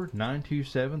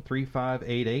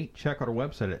 304-927-3588. Check out our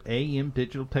website at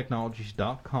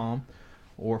amdigitaltechnologies.com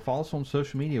or follow us on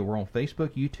social media. We're on Facebook,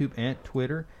 YouTube, and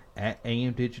Twitter at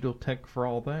AM Digital Tech for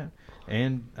all that.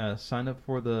 And sign up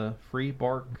for the free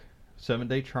Bark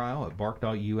 7-day trial at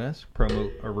bark.us. Promo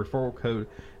or referral code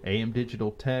AM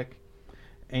Digital Tech.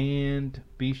 And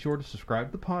be sure to subscribe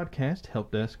to the podcast,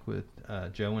 Help Desk with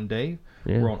Joe and Dave.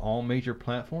 Yeah. We're on all major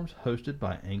platforms, hosted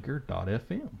by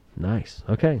Anchor.fm. Nice.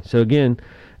 Okay. So, again,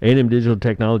 A&M Digital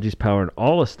Technologies powering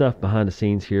all the stuff behind the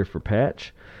scenes here for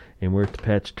Patch. And we're at the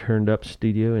Patch Turned Up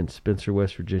Studio in Spencer,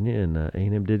 West Virginia, and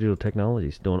A&M Digital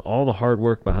Technologies doing all the hard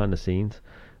work behind the scenes,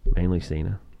 mainly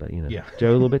Cena, but, Yeah. Joe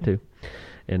a little bit too.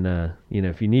 And,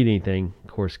 if you need anything,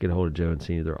 of course, get a hold of Joe and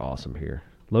Cena. They're awesome here.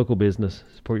 Local business.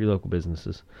 Support your local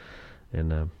businesses.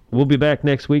 And we'll be back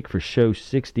next week for show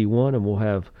 61, and we'll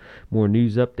have more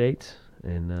news updates.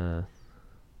 And are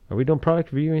we doing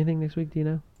product review or anything next week? Do you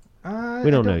know? We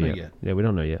don't know yet. Yeah, we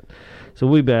don't know yet. So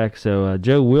we'll be back. So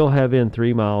Joe will have in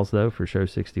 3 miles, though, for show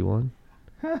 61.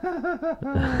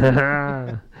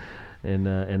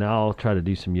 And I'll try to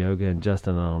do some yoga. And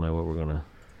Justin, I don't know what we're going to...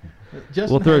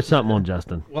 We'll throw something on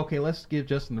Justin. Okay, let's give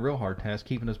Justin the real hard task,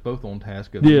 keeping us both on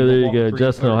task. Yeah, there you go.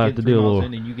 Justin will have to do a little...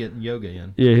 And you get yoga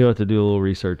in. Yeah, he'll have to do a little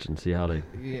research and see how to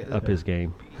up his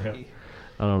game. Yeah.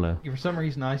 I don't know. For some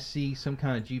reason, I see some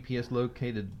kind of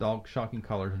GPS-located dog shocking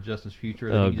collars in Justin's future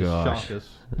that Oh, he just gosh. shock us.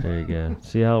 There you go.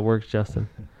 See how it works, Justin?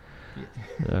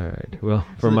 All right. Well,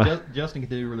 So for my... Justin can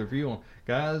do a review on,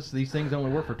 guys, these things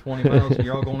only work for 20 miles, and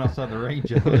you're all going outside the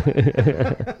range of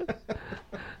it.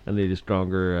 I need a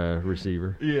stronger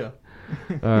receiver. Yeah.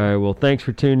 All right. Well, thanks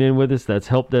for tuning in with us. That's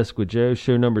Help Desk with Joe,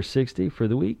 show number 60 for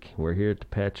the week. We're here at the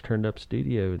Patch Turned Up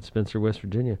Studio in Spencer, West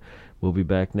Virginia. We'll be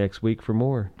back next week for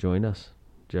more. Join us,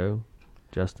 Joe,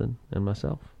 Justin, and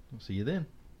myself. We'll see you then.